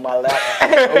had to get on my lap.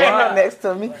 Right next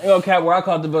to me. I ain't gonna cap where I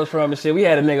caught the bus from and shit. We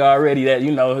had a nigga already that,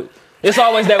 you know, it's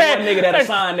always that one nigga that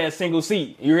assigned that single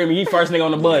seat. You hear me? He first nigga on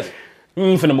the bus. You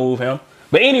ain't finna move him.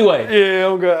 But anyway, Yeah,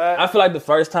 I'm good. I feel like the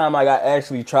first time I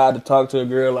actually tried to talk to a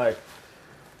girl, like,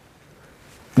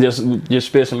 just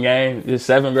spit some game, this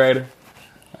 7th grader.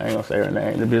 I ain't gonna say her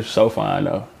name. The bitch was so fine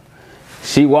though.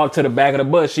 She walked to the back of the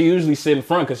bus. She usually sit in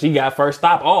front because she got first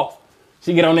stop off.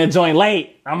 She get on that joint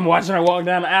late. I'm watching her walk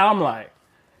down the aisle. I'm like,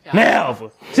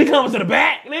 never. She comes to the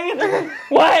back, nigga.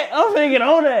 What? I'm thinking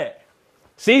on that.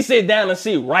 She sit down and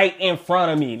sit right in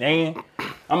front of me, man.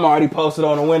 I'm already posted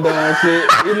on the window and shit.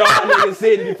 You know how niggas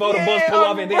sitting before the bus pull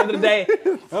up at the end of the day.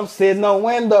 I'm sitting on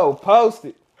window,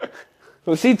 posted.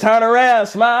 So she turn around,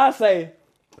 smile, I say,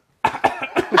 I'm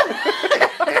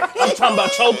talking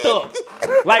about choked up.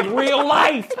 Like real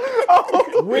life.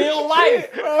 Real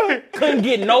life. Couldn't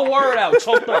get no word out.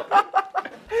 Choked up.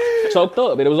 Choked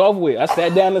up. And it was over with. I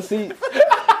sat down in the seat.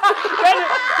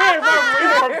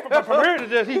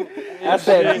 I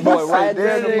said, boy, right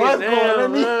there in the bus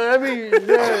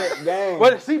going.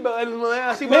 What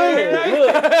seatbelt?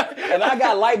 And I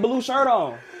got light blue shirt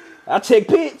on. I check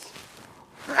pitch.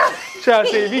 Trying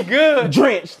to see if he good.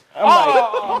 Drenched.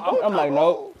 I'm like,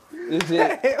 nope. This is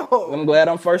it. I'm glad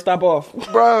I'm first stop off.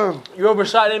 Bro, You ever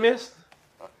shot and missed?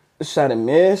 Shot and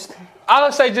missed. I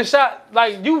would say just shot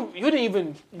like you didn't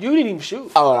even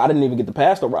shoot. Oh, I didn't even get the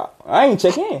pass to rock. I ain't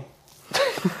check in.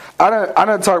 I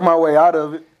done talked my way out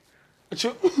of it. But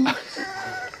you,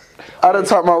 I done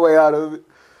talked my way out of it.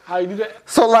 how you do that?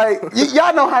 So like,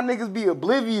 y'all know how niggas be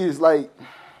oblivious. Like,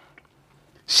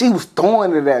 she was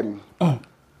throwing it at me,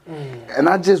 and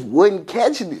I just wasn't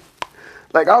catching it.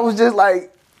 Like I was just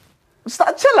like,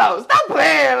 stop, chill out, stop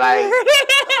playing. Like,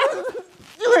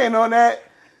 you ain't on that.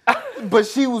 But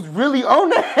she was really on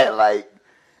that. Like,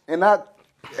 and I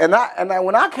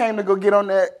when I came to go get on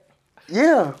that,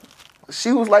 yeah,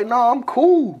 she was like, no, I'm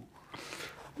cool.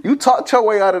 You talked your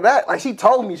way out of that. Like she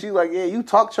told me, she's like, yeah, you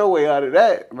talked your way out of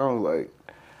that. And I was like,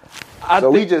 so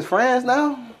we just friends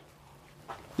now?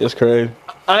 That's crazy.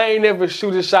 I ain't never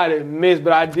shoot a shot and miss,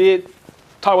 but I did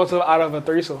talk myself out of a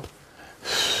threesome.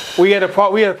 We had a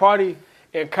party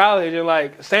in college, and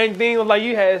like same thing like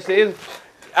you had said.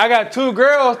 I got two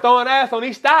girls throwing ass on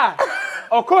each thigh.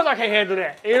 Of course I can't handle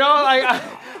that. You know, like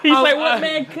He's like, what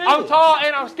man could? I'm tall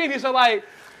and I'm skinny, so like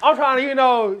I'm trying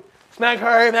to, smack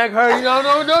her, you know, no. I'm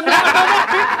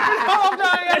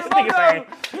trying to get her.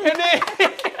 And then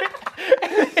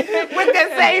With that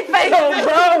same face,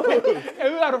 bro.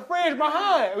 and we got a fridge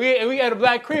behind. We had a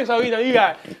black crib, so you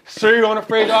got cereal on the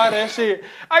fridge, all that shit.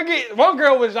 One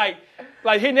girl was like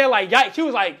hitting that like yike. She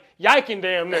was like yiking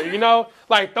damn near,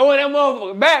 like throwing that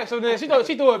motherfucker back. So then she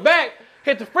threw it back,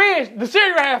 hit the fridge, the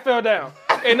cereal half fell down.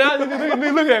 And now look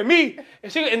at me,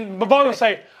 and Babona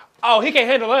say, "Oh, he can't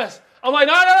handle us." I'm like,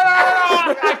 no,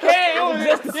 I can't. It was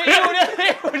just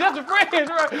a fridge,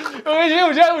 bro. It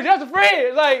was just a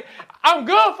fridge. Like, I'm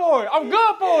good for it.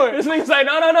 This nigga's like,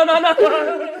 no.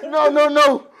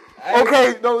 No.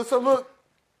 Okay, no, so look.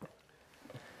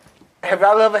 Have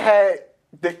y'all ever had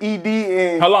the ED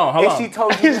and Hold on. she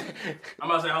told you? I'm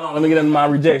about to say, hold on, let me get into my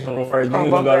rejection room first. Then we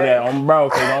gonna go to that. I'm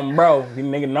bro. You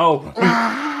nigga know.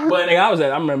 But nigga, I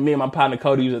remember me and my partner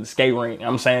Cody was at the skate rink.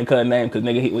 I'm saying cut name because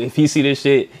nigga, if he see this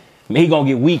shit, he gonna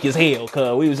get weak as hell.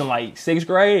 Cause we was in like 6th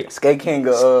grade. Skate King,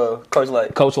 Coach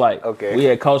Light. Coach Light. Okay. We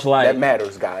had Coach Light. That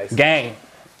matters, guys. Gang.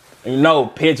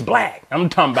 Pitch black. I'm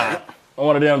talking about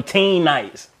one of them teen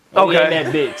nights. Okay. In that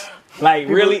bitch. Like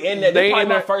really in that. That's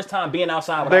probably my first time being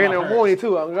outside with They my in the parents. morning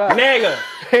too. Oh God. Nigga,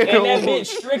 and that bitch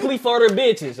strictly for the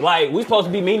bitches. Like, we supposed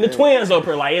to be meeting the twins up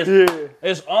here. Like,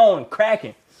 it's on,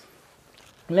 cracking.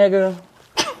 Nigga.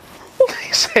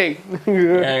 Say. And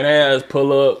they ass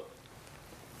pull up.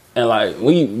 And, like,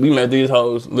 we met these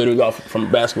hoes literally off from a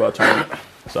basketball tournament.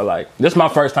 So, like, this is my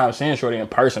first time seeing Shorty in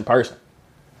person.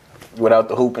 Without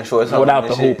the hoop and shorts. Without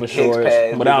the hoop and shorts.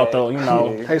 Without the,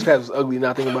 His pass was ugly,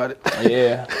 now thinking about it.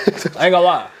 Yeah. I ain't gonna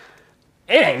lie.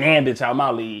 It ain't that bitch out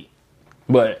my league.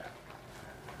 But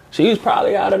she was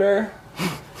probably out of there.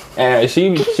 And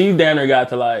she damn near got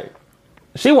to like,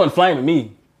 she wasn't flaming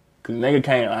me. Cause nigga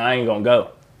can't, I ain't gonna go.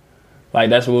 Like,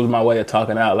 that's what was my way of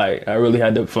talking out. Like, I really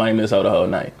had to flame this hoe the whole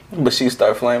night. But she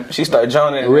started flaming. She started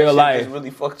joning. Real life. Just really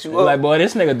fucked you up. Like, boy,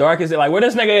 this nigga dark as hell. Like, where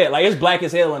this nigga at? Like, it's black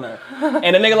as hell in there.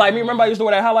 And the nigga like me, remember I used to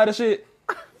wear that highlighter shit?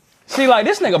 She like,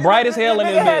 this nigga bright as hell in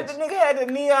this bitch. The nigga had the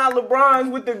neon LeBrons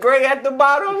with the gray at the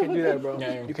bottom. You can't do that, bro.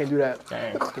 Gang. You can't do that.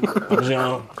 Dang. I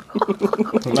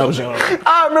was young.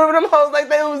 I remember them hoes like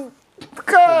they was.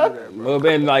 Well,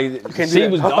 then, like, she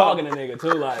was dogging the nigga,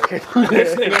 too. Like, this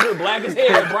nigga black as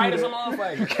hell, bright as a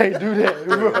motherfucker. You can't do that,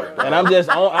 bro. And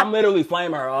I'm literally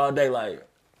flaming her all day. Like,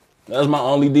 that's my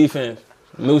only defense.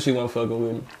 Knew she wasn't fucking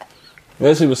with me.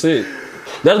 That shit was sick.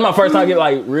 That's my first time getting,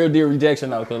 like, real deal rejection,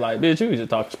 though. Because, like, bitch, you used to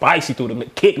talk spicy through the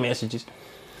kick messages.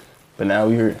 But now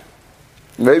we here.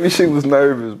 Maybe she was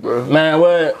nervous, bro. Man,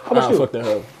 what? Fuck that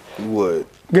hoe. What?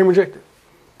 Getting rejected.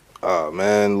 Oh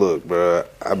man, look, bro,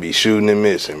 I be shooting and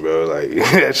missing, bro. Like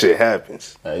that shit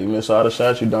happens. Hey, you miss all the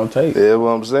shots you don't take. Yeah, what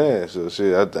I'm saying. So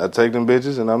shit, I take them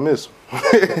bitches and I miss them.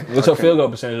 What's your field goal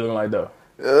percentage looking like though?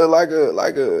 like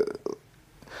a.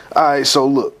 All right, so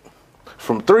look,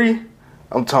 from 3,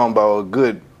 I'm talking about a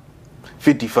good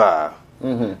 55.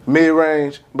 Mid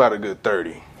range, about a good 30.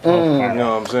 You know what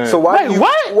I'm saying? So why Wait, you,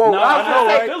 what? Well, No, I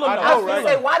I was gonna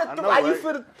say,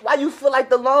 right? why you feel like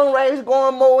the long range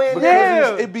going more in?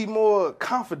 Because it be more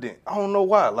confident. I don't know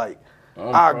why. Like,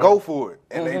 I go for it.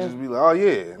 And they just be like, oh,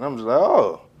 yeah. And I'm just like,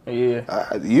 oh.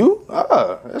 Yeah. You?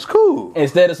 That's cool.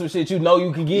 Instead of some shit you know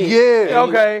you can get. Yeah.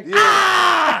 Okay.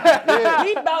 Yeah.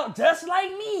 He about just like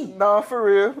me. No, for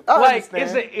real. I Like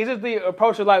understand. it's just the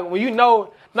approach of like when you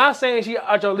know, not saying she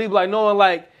out your league, like knowing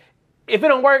like if it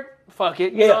don't work, fuck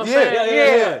it. You know what I'm saying?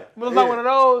 yeah. But it's like one of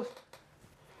those.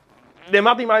 Then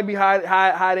my thing might be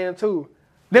high in too.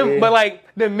 Them, but like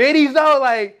the middies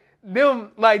though,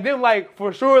 them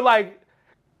for sure like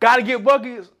gotta get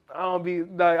buckets. I don't be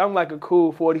like I'm like a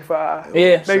cool 45.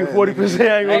 Yeah. Maybe 40%. I ain't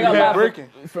I ain't gonna gonna be lie, breaking.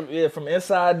 from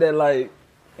inside that like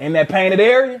in that painted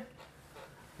area.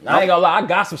 I ain't gonna lie, I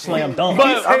got some slam dunks.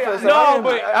 But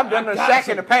I'm done the shack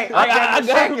in the paint. I I'm done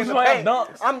the shack got in some the slam paint.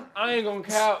 dunks. I ain't gonna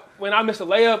count when I miss a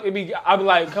layup. I be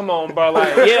like, come on, bro.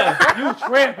 Like, Yeah. you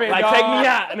tripping, Like dog. take me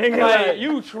out, nigga. Like,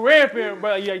 you tripping,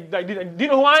 bro. Yeah, like, do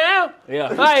you know who I am? Yeah.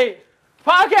 Like,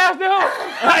 podcast them.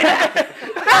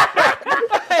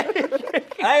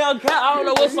 I ain't gonna count. I don't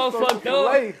know what's so fucked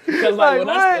up. Because like when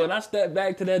I step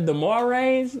back to that DeMar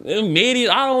range, them middies,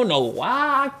 I don't know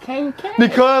why I can't catch.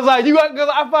 Because like because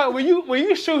I find when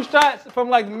you shoot shots from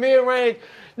like mid range,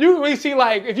 you really see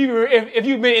like if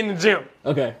you've been in the gym.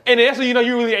 Okay. And that's when you know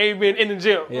you really ain't been in the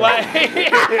gym. Yeah. Like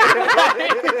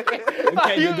You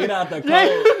can't just get out the cold. Yeah,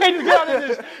 you can't just get out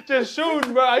there just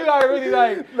shooting, bro. You gotta really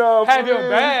like have your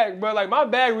bag, bro. Like my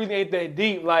bag really ain't that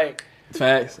deep. Like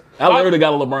Facts. I literally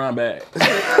got a LeBron bag.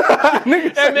 that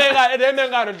man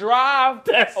got a drive,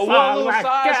 a one little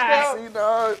side step. See,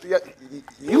 dog,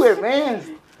 you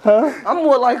advanced. Huh? I'm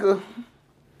more like a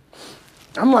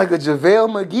JaVale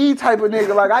McGee type of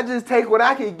nigga. Like I just take what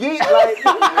I can get. Like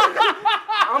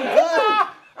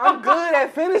I'm good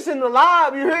at finishing the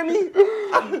lob. You hear me?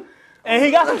 And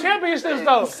he got some championships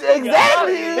though. Exactly. He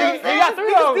got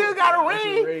 3 of them. Still got a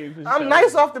ring. I'm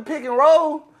nice off the pick and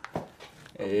roll.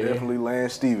 Definitely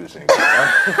Lance Stevenson.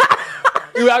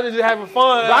 You out there just having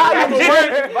fun.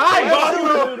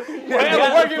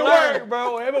 Whatever work,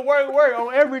 bro. Whatever work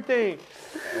on everything.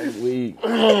 Weak.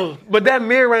 But that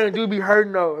mid range do be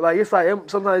hurting though. Like it's like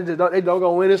sometimes they don't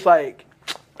go win. It's like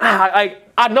I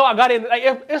know I got in. Like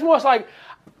it's more like,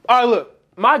 all right, look,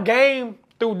 my game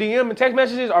through DM and text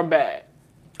messages are bad.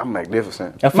 I'm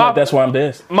magnificent. I feel like that's why I'm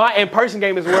best. My in person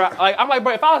game is where I'm like,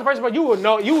 bro. If I was in person, bro, you would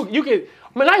know. You could.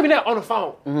 I mean, not even that on the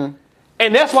phone. Mm-hmm.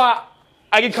 And that's why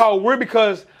I get called weird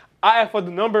because I ask for the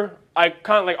number. I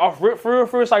kind of like off rip for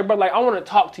real. It's like, bro, like I want to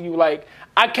talk to you. Like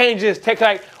I can't just text.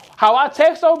 Like how I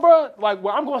text though, bro. Like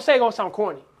what I'm gonna say gonna sound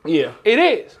corny. Yeah. It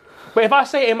is. But if I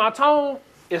say it in my tone,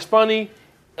 it's funny.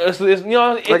 It's you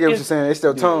know. I get what you're saying. It's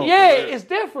still tone. Yeah, it's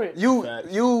different.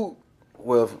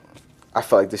 Well, I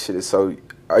feel like this shit is so.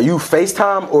 Are you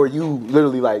FaceTime or you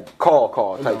literally like call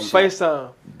type shit?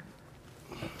 FaceTime.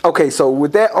 Okay, so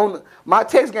with that on my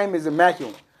text game is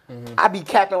immaculate. Mm-hmm. I be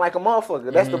capping like a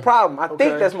motherfucker. That's the problem. I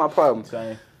think that's my problem.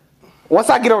 Same. Once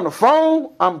I get on the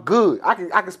phone, I'm good. I can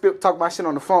talk my shit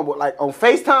on the phone, but like on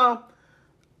FaceTime,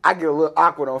 I get a little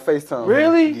awkward on FaceTime.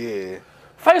 Really? Yeah.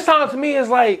 FaceTime to me is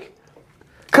like,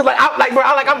 cause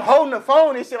I'm holding the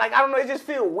phone and shit. Like I don't know, it just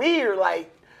feel weird. Like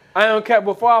I don't care.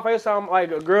 Before I FaceTime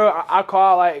like a girl, I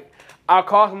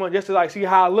call someone just to like see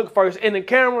how I look first in the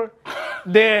camera.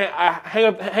 Then I hang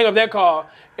up that call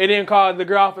and then call the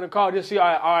girl off in the call just to see all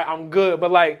right, I'm good.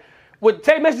 But like with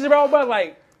text messages, bro,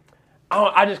 like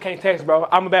I just can't text, bro.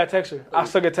 I'm a bad texter. I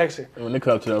suck at texting. When it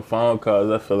comes to them phone calls,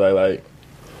 I feel like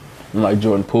I'm like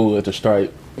Jordan Poole at the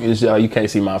stripe. It's you can't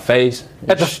see my face.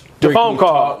 At the phone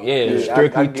call. Talk. Yeah,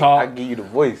 strictly talk. I give you the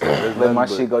voice. Just let my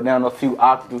shit go down a few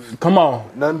octaves. Come on.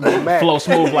 Nothing but Mac. Flow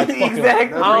smooth like fucking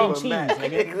Exactly. cream cheese,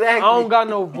 nigga. Exactly. I don't got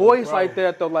no voice like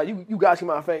that though. Like you gotta see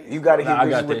my face. You gotta hit I bitches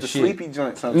got with that the shit. sleepy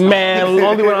joint sometimes. Man,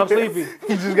 Only when I'm sleepy.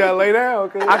 You just gotta lay down,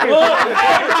 okay? I can I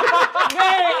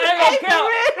ain't gonna count.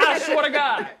 I swear to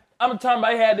God. I'm talking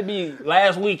about it had to be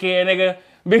last weekend, nigga.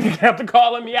 Big after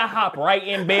calling me, I hop right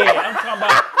in bed.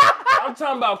 I'm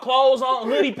talking about clothes on,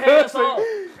 hoodie pants on.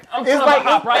 I'm talking about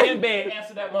hop right in bed.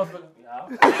 Answer that motherfucker.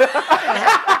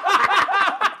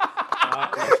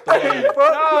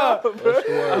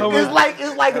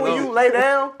 It's like when you lay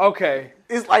down. Okay.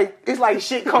 It's like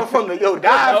shit come from your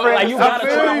diaphragm. Like you gotta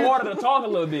try harder to talk a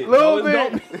little bit. Little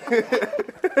bit.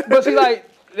 But see, like,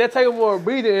 that take more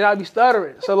breathing and I be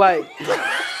stuttering. So like,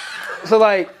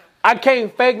 I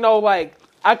can't fake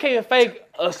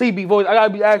a sleepy voice. I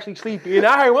gotta be actually sleepy. And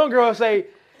I heard one girl say,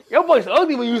 your voice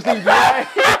ugly when you sleepy. Right?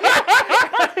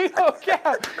 Okay.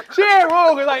 She ain't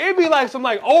wrong. Like, it be like some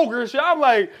like ogre shit. I'm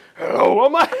like, oh,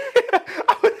 I'm like,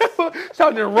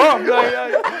 something wrong.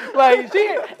 Like she,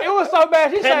 it was so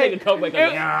bad. She said, it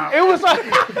was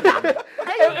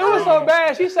so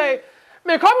bad. She say,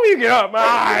 man, call me when you get up, man. All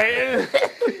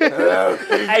right.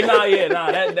 Hey,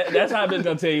 that's how a bitch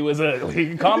gonna tell you what's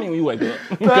ugly. Call me when you wake up.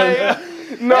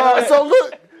 So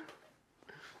look,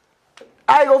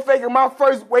 I ain't gonna fake it. My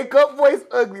first wake up voice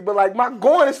ugly, but like my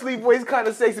going to sleep voice kind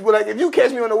of sexy. But like if you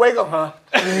catch me on the wake up, huh?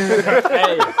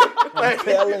 Hey, I'm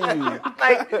telling you.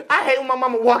 Like I hate when my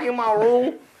mama walk in my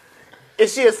room and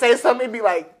she'll say something. It'd be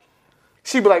like,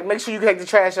 she'd be like, make sure you take the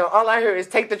trash out. All I hear is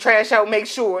take the trash out, make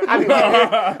sure. I'd be like,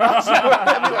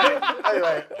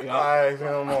 all right,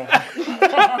 come on.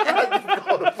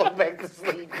 Go the fuck back to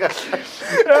sleep.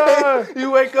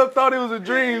 You wake up, thought it was a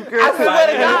dream, girl. I swear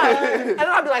to God. And then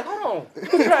I'd be like, hold on.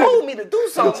 You told me to do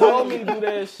something. Told me to do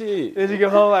that shit. Then she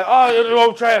get home like,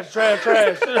 oh, trash. Oh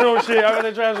shit, I got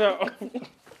the trash out.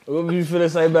 What you finna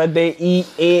say about that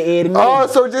Ed? Oh,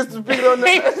 so just to speak on the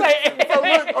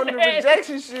look on the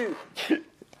rejection shit.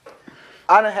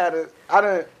 I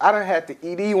done had the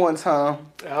ED one time.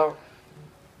 Oh.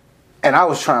 And I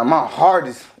was trying my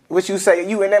hardest. What you say?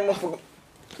 You in that motherfucker?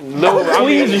 No, I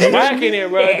mean, just whacking it,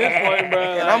 bro. At this point, bro.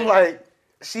 And I'm like,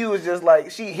 she was just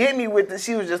like, she hit me with it.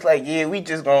 She was just like, yeah, we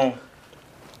just gonna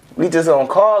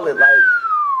call it like,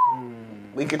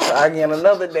 we could try again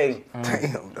another day.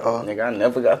 Damn, dog. Nigga, I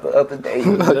never got the other day.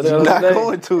 You're not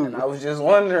going to. And I was just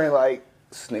wondering, like,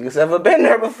 this nigga's ever been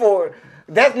there before?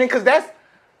 That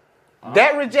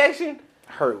rejection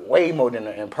hurt way more than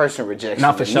an in-person rejection.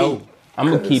 Not for sure. I'm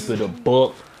gonna keep it a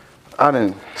buck. I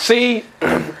didn't see.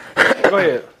 Go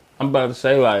ahead. I'm about to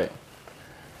say, like,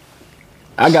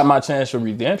 I got my chance for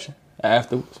redemption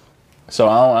afterwards. So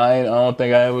I don't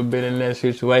think I ever been in that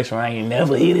situation where I ain't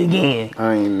never hit again.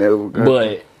 I ain't never got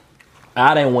But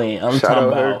I didn't win. I'm talking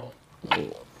about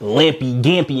limpy,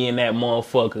 gimpy in that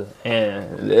motherfucker.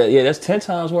 And yeah, that's 10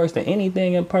 times worse than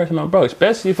anything in person, my bro.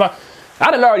 Especially if I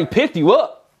done already picked you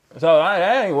up. So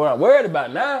I ain't what I'm worried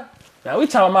about now. Now we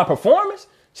talking my performance.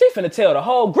 She finna tell the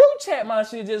whole group chat my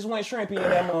shit just went shrimpy in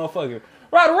that motherfucker.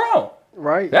 Right or wrong?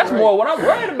 Right. That's more what I'm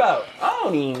worried about. I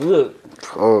don't even look.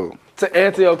 Oh. To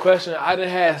answer your question, I done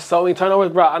had so many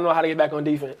turnovers, bro. I know how to get back on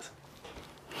defense.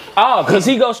 Oh, cause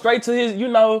he go straight to his, he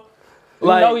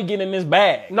getting in this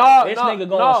bag. This nigga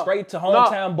going straight to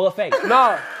hometown buffet.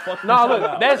 Look,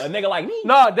 that's a nigga like me.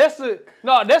 That's the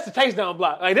takedown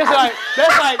block. Like that's like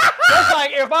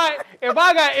if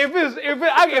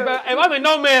I'm in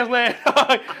no man's land,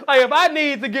 like if I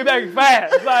need to get back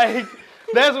fast, like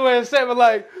that's where it's set. But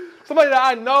like somebody that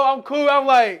I know, I'm cool. I'm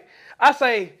like, I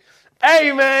say,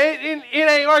 hey man, it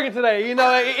ain't working today. You know,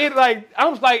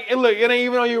 I'm just like, look, it ain't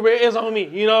even on you, but it's on me.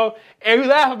 You know, and we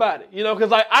laugh about it. You know, because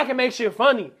like I can make shit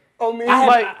funny. Oh man,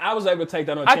 I was able to take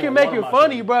that on. I can make it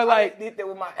funny, bro. Like I did that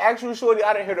with my actual shorty.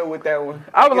 I didn't hit her with that one.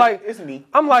 I was like, it's me.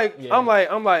 I'm like,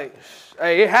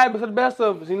 hey, it happens to the best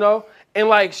of us, you know. And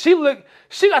like she got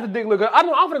the dick look. I'm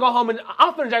finna go home and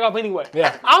I'm finna jack off anyway.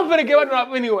 Yeah. I'm finna get up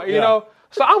anyway, you know.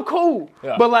 So I'm cool.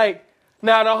 Yeah. But like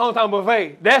now the hometown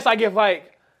buffet, that's like if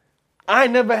like I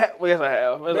ain't never had. Well, yes, I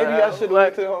have. Maybe I should have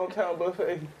went to the hometown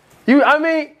buffet.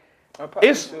 I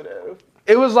probably should have.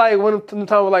 It was like when the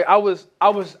time like I was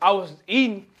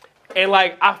eating, and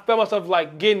like I felt myself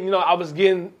like getting, I was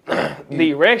getting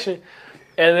the erection,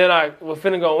 and then I was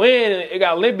finna go in, and it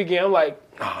got limp again. I'm like,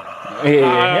 no.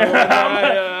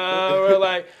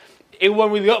 Like it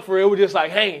wasn't really up for it. It was just like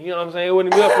hanging. You know what I'm saying? It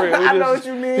wasn't really up for it. I know what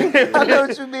you mean.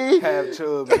 Have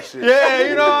chub and shit. Yeah,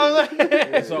 you know what I'm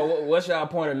saying? So what's y'all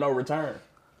point of no return?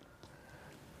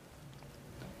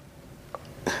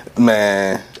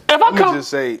 Man, let me just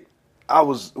say, I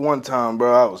was one time,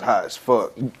 bro. I was hot as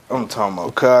fuck. I'm talking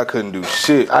about, cause I couldn't do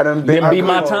shit. Them be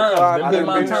my times.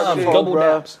 Double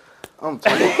daps. I'm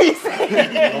talking.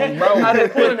 Bro, I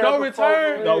didn't put a no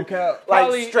return. No cap.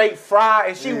 Like straight fried,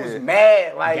 and she was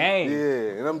mad. Like gang.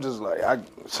 Yeah, and I'm just like, I'm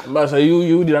about to say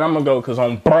you did. I'm gonna go cause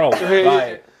I'm bro.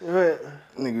 Like,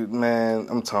 nigga, man,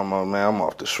 I'm talking about, man. I'm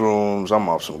off the shrooms. I'm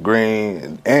off some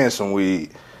green and some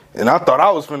weed. And I thought I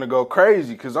was finna go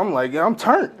crazy, cause I'm like, I'm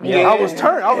turned. Yeah. I was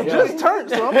turned. I was just turned,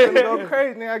 so I'm finna go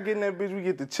crazy. Then I get in that bitch, we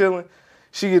get to chilling.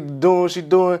 She get to doing what she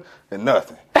doing, and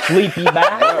nothing. Sleepy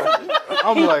bye.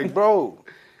 I'm like, bro.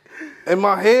 In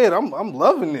my head, I'm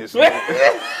loving this. Man.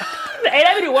 Hey,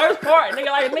 that be the worst part, nigga.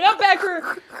 Like, nigga, I'm back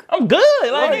here. I'm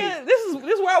good. Like, nigga, this is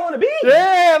where I want to be.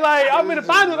 Yeah, like I'm in the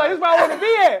finals. Like this is where I want to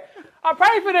be at. I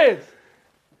pray for this.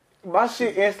 My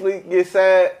shit instantly gets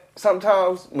sad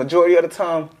sometimes, majority of the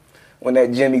time, when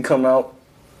that Jimmy come out.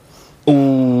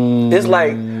 Ooh, It's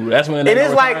like, that's when it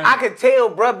is like, I could tell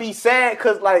bruh be sad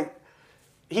because, like,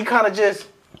 he kind of just,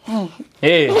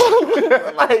 yeah.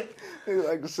 like,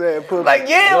 Like a sad puppy. like,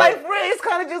 yeah, like, for real, it's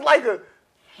kind of just like a,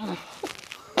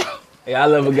 Yeah, I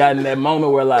never got in that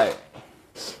moment where like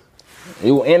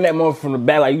you in that moment from the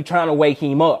back, like you trying to wake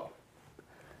him up,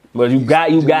 but you got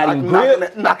him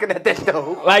gripped. knocking at that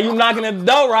door. Like you knocking at the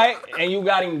door, right? And you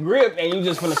got him gripped, and you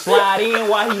just finna slide in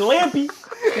while he limpy,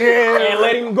 and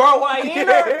let him grow while he in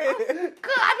there.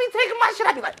 Cause I be taking my shit,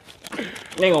 I be like,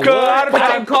 Nigga, what? I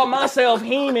done caught myself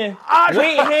heaming with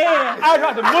hands. I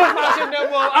tried to move my shit in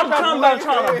that motherfucker. I'm talking about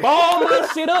trying to ball my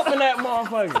shit up in that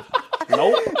motherfucker.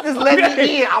 Nope. just let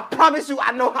me in. I promise you,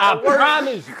 I know how I it works.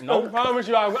 promise. I Nope. promise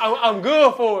you, I'm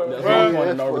good for it, That's bro. my point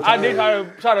of no return. I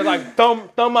did try to like thumb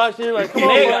my shit like, come on,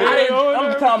 Nigga,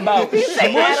 man. I'm talking about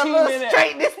They had a smushing little in it.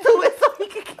 straightness to it so he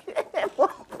could get that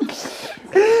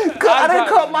motherfucker. Cause I done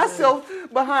caught myself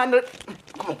behind the,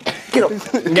 get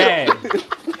up. Gang.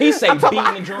 He say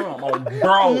beating the drum on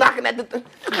bro. Knocking at the,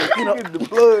 you know, the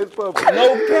blood puppy.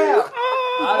 No cap.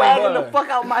 wagging the fuck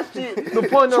out my shit. The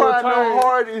point of Trying the return.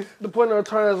 hardest. The point of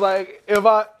return is like if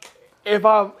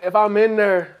I'm in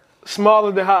there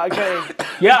smaller than how I came.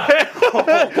 Yeah.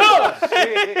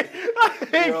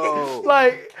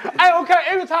 Like I don't care.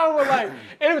 Every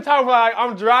time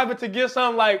I'm driving to get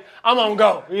something, like I'm on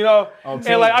go, you know. And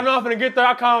like I know I'm gonna get there,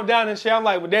 I calm down and shit. I'm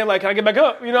like, but then like, can I get back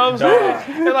up? You know what I'm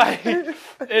saying? And like,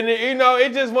 and you know,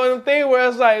 it's just one of them things where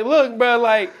it's like, look, bro,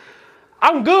 like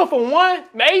I'm good for one,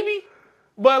 maybe,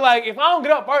 but like if I don't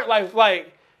get up first,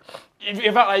 like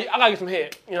if I gotta get some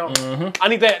head, you know. I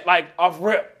need that like off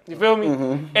rip. You feel me?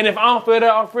 And if I don't feel that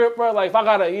off rip, bro, like if I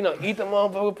gotta, you know, eat the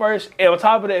motherfucker first, and on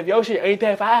top of that, if your shit ain't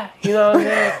that fire, you know what I'm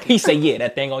saying? He say, yeah,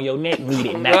 that thing on your neck, need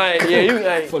it now. Like, yeah, you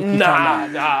like, Fuck you nah,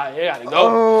 you gotta go.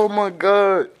 Oh my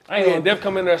god. I ain't gonna def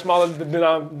come in there smaller than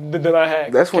I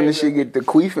had. That's when the shit get the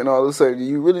queefing all of a sudden.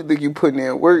 You really think you putting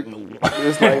in work?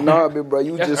 It's like, nah, big bro,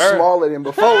 you just her. smaller than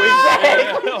before.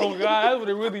 Exactly. Oh god, that's what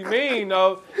it really mean,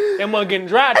 though. That mother getting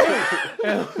dry too.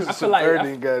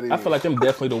 I feel like them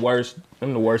definitely the worst.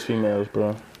 Them the worst females,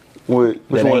 bro. Which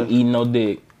That one? ain't eating no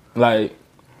dick. Like,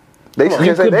 They You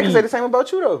can could be- say the same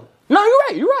about you though. no,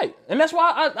 you're right, and that's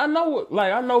why I know,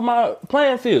 like, I know my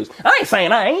playing fields. I ain't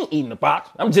saying I ain't eating the box.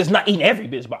 I'm just not eating every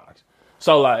bitch box.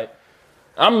 So like,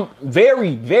 I'm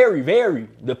very, very, very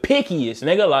the pickiest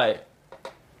nigga. Like,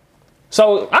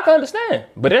 so I can understand,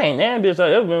 but it ain't that bitch.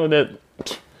 That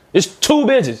it's two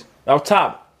bitches off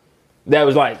top that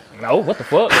was like, no, what the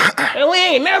fuck, and we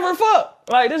ain't never fuck.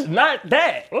 Like, this is not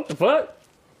that. What the fuck?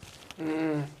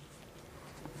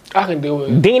 I can do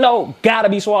it. Dino gotta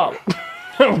be swallowed.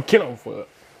 I don't get no fuck.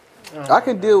 I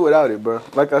can deal without it, bro.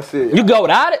 Like I said, You go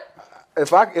without it?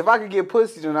 if I could get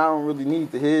pussy, then I don't really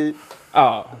need the head.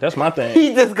 Oh, that's my thing.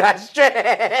 He just got stressed.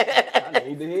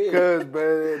 Cause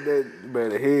bro,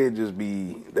 the head just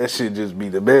be that shit just be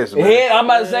the best. Man. Yeah, I'm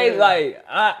about to say, like,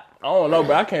 I don't know,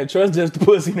 bro. I can't trust just the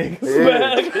pussy niggas.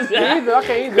 Yeah. I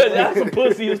can't either. Cause that's some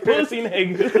pussy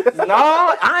niggas. No,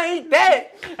 I ain't that.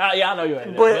 Yeah, I know you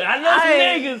ain't. But But I know some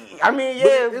ain't- niggas. I mean,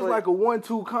 yeah, It's but like a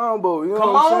 1-2 combo. You know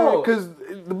Come what I'm on. saying? Cause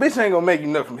the bitch ain't gonna make you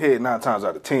nut from head 9 times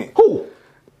out of 10. Who?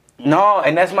 no,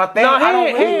 and that's my thing. No, I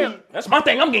don't really. him. That's my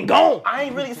thing. I'm getting gone. I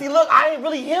ain't really see. Look, I ain't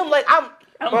really him. Like I'm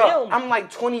bro, him. I'm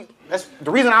like 20. That's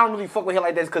the reason I don't really fuck with him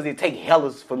like that is because it take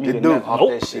hellas for me It to do. nut off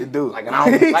Nope. that shit. It do. Like, and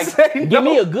I don't like. Give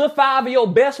me a good 5 of your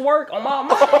best work on my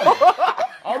mom.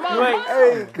 On my Wait, mom.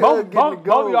 Hey, Both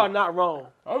of y'all not wrong.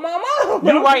 On my mom.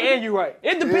 You right and you right.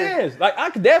 It depends. Like,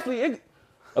 I could definitely.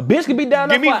 A bitch could be down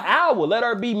there Give me- for an hour. Let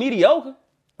her be mediocre.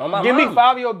 On my Give me mama.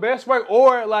 5 of your best work,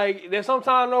 or like there's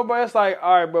sometimes no, bro. It's like,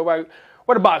 all right, bro, like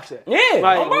where the box at? Yeah,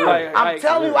 like, on mine. I'm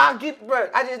telling you, I'll get, bro.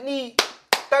 I just need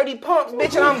 30 pumps,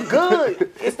 bitch, and I'm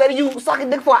good. Instead of you sucking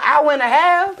dick for an hour and a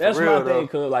half. That's Real, my thing, though.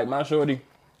 cause like my shorty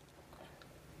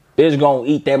is gonna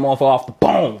eat that motherfucker off the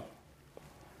bone.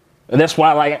 And that's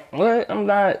why, like, what? I'm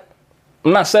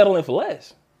not settling for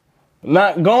less. I'm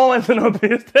not going to no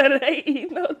bitch that ain't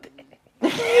eating no dick.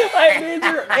 Like, bitch,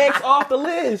 your ex off the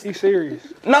list. He's serious.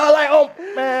 No, like, oh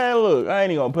man, look, I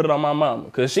ain't even gonna put it on my mama,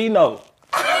 cause she know.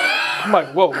 I'm like,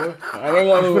 whoa, bro. I ain't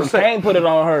gonna even can't put it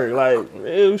on her. Like,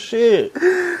 real shit.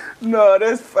 No,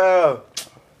 that's foul.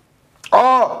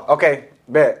 Oh, okay.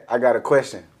 Bet. I got a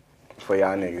question for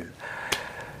y'all niggas.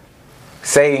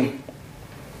 Say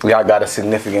Y'all got a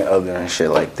significant other and shit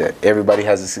like that. Everybody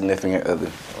has a significant other.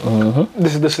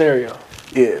 This is the scenario.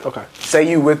 Yeah. Okay. Say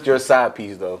you with your side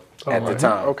piece though at the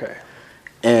time. Okay.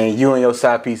 And you and your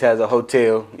side piece has a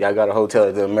hotel. Y'all got a hotel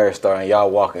at the Ameristar, and y'all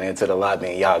walking into the lobby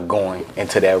and y'all going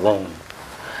into that room.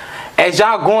 As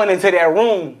y'all going into that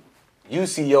room, you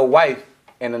see your wife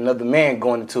and another man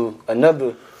going into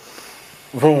another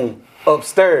room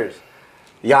upstairs.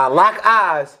 Y'all lock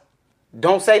eyes.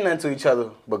 Don't say nothing to each other,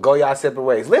 but go y'all separate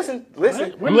ways. Listen.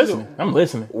 I'm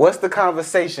listening. What's the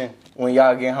conversation when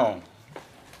y'all get home?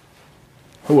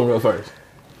 Who will go first?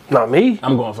 Not me.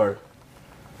 I'm going first.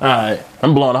 All right,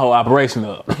 I'm blowing the whole operation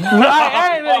up.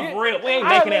 I ain't Off real. We ain't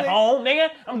making it home, nigga.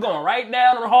 I'm going right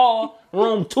down in the hall,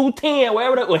 room 210,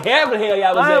 wherever the hell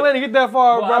y'all was I ain't at. letting it get that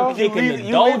far, Boy, bro. I'm kicking the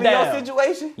You door live in your down.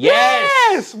 situation?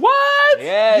 Yes. What?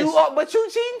 Yes. But you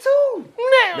cheating too.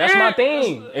 That's my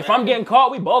thing. If I'm getting caught,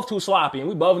 we both too sloppy, and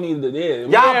we both need to do.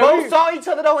 Y'all both saw each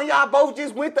other though, and y'all both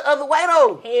just went the other way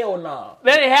though. Hell no.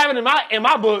 That ain't happening in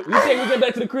my book. You think we get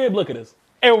back to the crib? Look at us.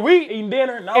 And we Eating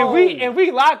dinner? No. and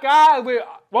we lock eyes with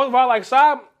one of our like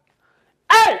side.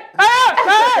 Hey!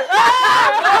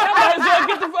 I might as well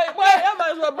get the fuck. Boy, I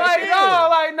might as well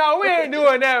break No, we ain't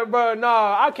doing that, bro. No,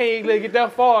 I can't let it get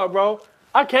that far, bro.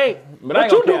 I can't. But I What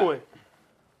ain't you gonna cap. doing?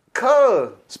 Cuz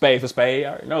Spade for spade. I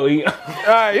already know. All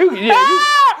right,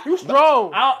 you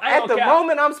strong. I ain't at the gonna cap.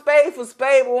 moment I'm spade for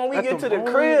spade, but when we get to the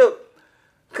crib,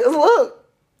 cause look,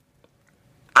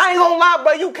 I ain't gonna lie,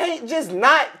 bro. You can't just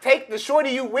not take the shorty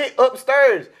you with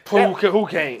upstairs. Who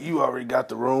can't? You already got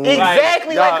the room.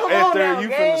 Exactly. Like, come on after now, you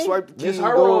gang. finna swipe the key It's and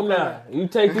her go room up now. You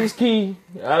take this key.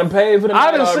 I done paid for the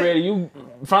I night done see- already. You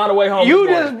find a way home. You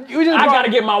this morning. just I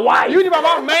gotta get my wife. You about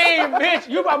my main bitch.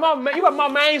 You about my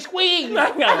main squeeze.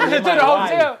 I gotta To get the my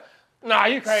wife. hotel. Nah,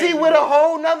 you crazy. She with a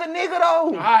whole nother nigga though.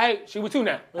 All right, she with you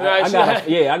now.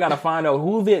 I gotta find out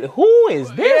who is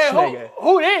this Yeah, nigga.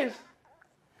 who is?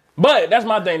 But that's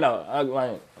my thing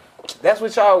though. That's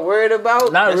what y'all worried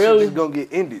about? Not That shit really. just gonna get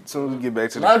ended as soon as we get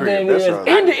back to the My crib. thing That's is- all.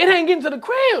 It ain't getting to the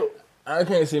crib. I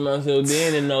can't see myself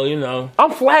then and know, you know. I'm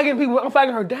flagging people. I'm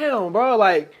flagging her down, bro.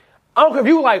 Like, I don't care if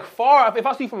you like far. If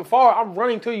I see you from far, I'm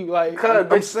running to you. Like, Cuz,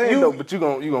 I'm saying though, but you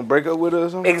gonna break up with her or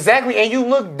something? Exactly, and you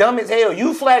look dumb as hell.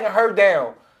 You flagging her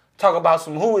down. Talk about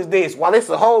some who is this? While it's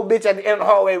a whole bitch at the end of the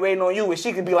hallway waiting on you, and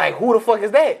she could be like, who the fuck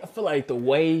is that? I feel like the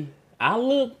way I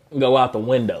look go out the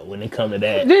window when it come to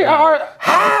that. yeah,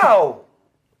 How?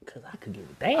 Cause I could give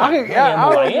a damn. I could- I am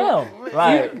who I I- am.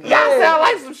 Like, Y'all sound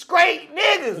like some straight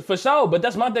niggas. for sure, but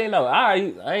that's my thing though. I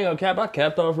ain't gonna cap. I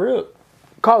capped off real.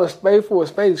 call a spade for a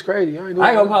spade is crazy. I ain't I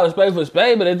ain't gonna call it spade for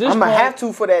spade, but at this I'm point, gonna have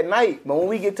to for that night. But when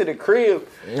we get to the crib,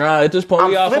 at this point,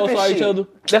 we I'm all so flipping sorry each shit. other.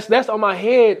 That's on my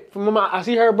head. From when I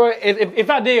see her, bro. If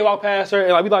I did walk past her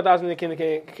and like we locked eyes and the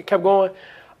kept going,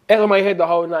 that's on my head the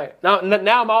whole night. Now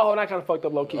my whole night kind of fucked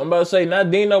up low key. I'm about to say,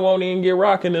 not Dino won't even get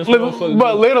rocking this But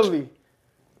motherfucker.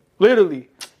 literally.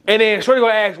 And then Shorty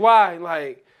gonna ask why.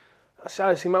 Like, I said,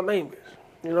 I see my main bitch.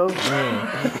 You know,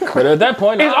 But at that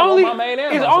point, it's I only want my main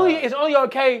and it's my only side. it's only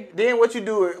okay. then what you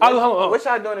do? Hold on. What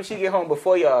y'all doing if she get home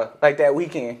before y'all, like that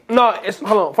weekend? No,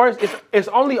 hold on. First, it's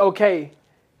only okay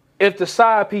if the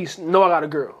side piece know I got a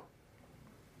girl.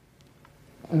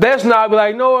 That's not be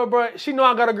like, no, bro. She know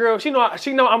I got a girl. She know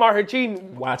I'm out here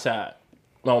cheating. Watch out.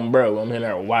 Bro, I'm in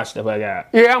there and watch the fuck out.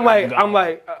 Yeah, I'm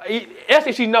like, that's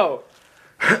if she know.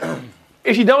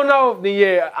 If she don't know, then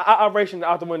yeah, operation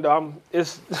out the window.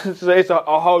 It's a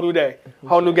whole new day,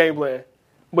 whole new game plan.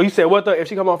 But you said what though? If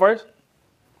she come on first?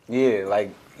 Yeah,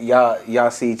 like y'all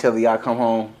see each other, y'all come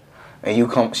home,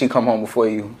 and she come home before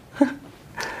you.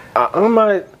 I'm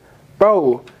like,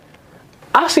 bro,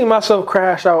 I see myself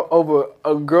crash out over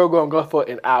a girl going to go for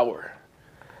an hour.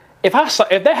 If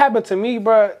that happened to me,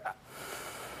 bro,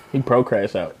 He pro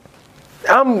crash out.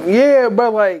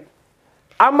 but like,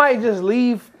 I might just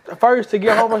leave first to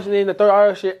get home and then the third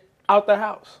hour shit out the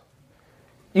house.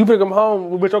 You bring them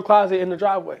home with your closet in the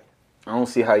driveway. I don't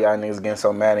see how y'all niggas getting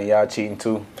so mad and y'all cheating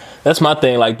too. That's my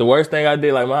thing. Like, the worst thing I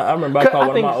did, like, I remember I caught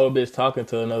one of my old bitch talking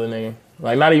to another nigga.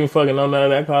 Like, not even fucking no none of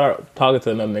that. I caught her talking to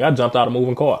another nigga. I jumped out of a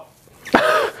moving car.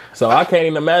 So I can't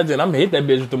even imagine. I'm gonna hit that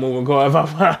bitch with the moving car if I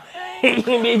find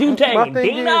bitch, you My taking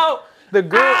thing Dino. The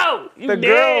girl, Ow, you the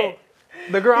dead.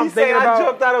 girl I'm thinking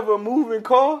about, out of a moving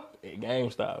car. Yeah,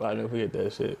 GameStop. I never forget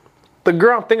that shit. the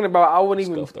girl I'm thinking about, I wouldn't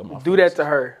even Stuffed up my do that to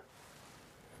her.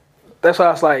 That's why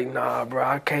I was like, nah, bro,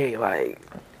 I can't. Like,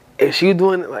 if she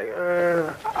doing it, like,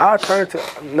 I'll turn to.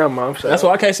 No, man, I'm sorry. That's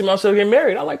why I can't see myself getting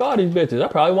married. I like all these bitches. I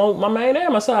probably want my main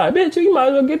and my side. Bitch, you might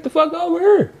as well get the fuck over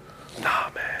here.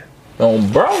 Nah,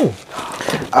 man. Bro.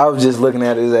 I was just looking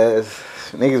at his ass.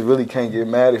 Niggas really can't get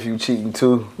mad if you cheating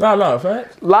too. No,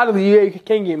 facts. Logically, you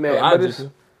can't get mad.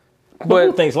 Logically. But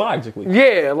But things logically.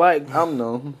 yeah, like I'm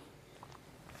known.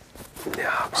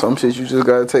 Some shit you just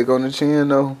gotta take on the chin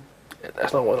though.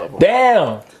 that's not one of them.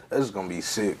 Damn. That's gonna be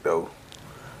sick though.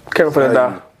 Careful for the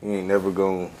die. You ain't never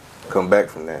gonna come back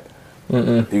from that.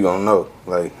 You gonna know.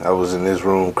 Like, I was in this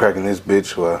room cracking this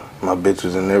bitch while my bitch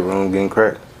was in that room getting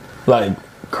cracked. Like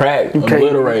cracked,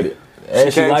 obliterated.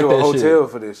 And She came liked to a that hotel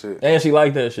shit. for this shit. And she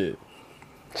liked that shit.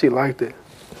 She liked it.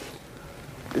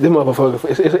 This motherfucker,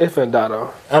 it's finna die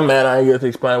though. I'm mad I ain't get to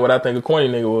explain what I think a corny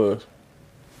nigga was.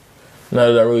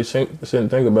 Now that I really sit and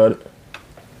think about it.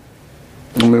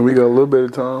 I mean, we got a little bit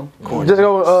of time. Just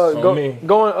go, On me.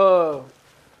 go and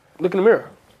look in the mirror.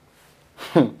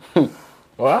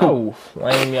 Wow,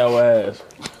 flame your ass.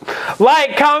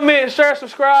 Like, comment, share,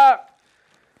 subscribe.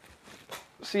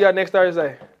 See y'all next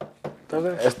Thursday.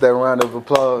 That's that round of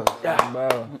applause.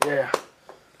 Bro. Yeah.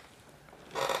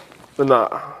 But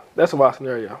nah, that's a wild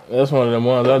scenario. That's one of them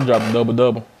ones I dropped a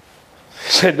double.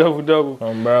 Said double.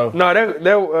 Bro. No,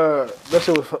 that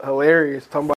shit was hilarious. Talking about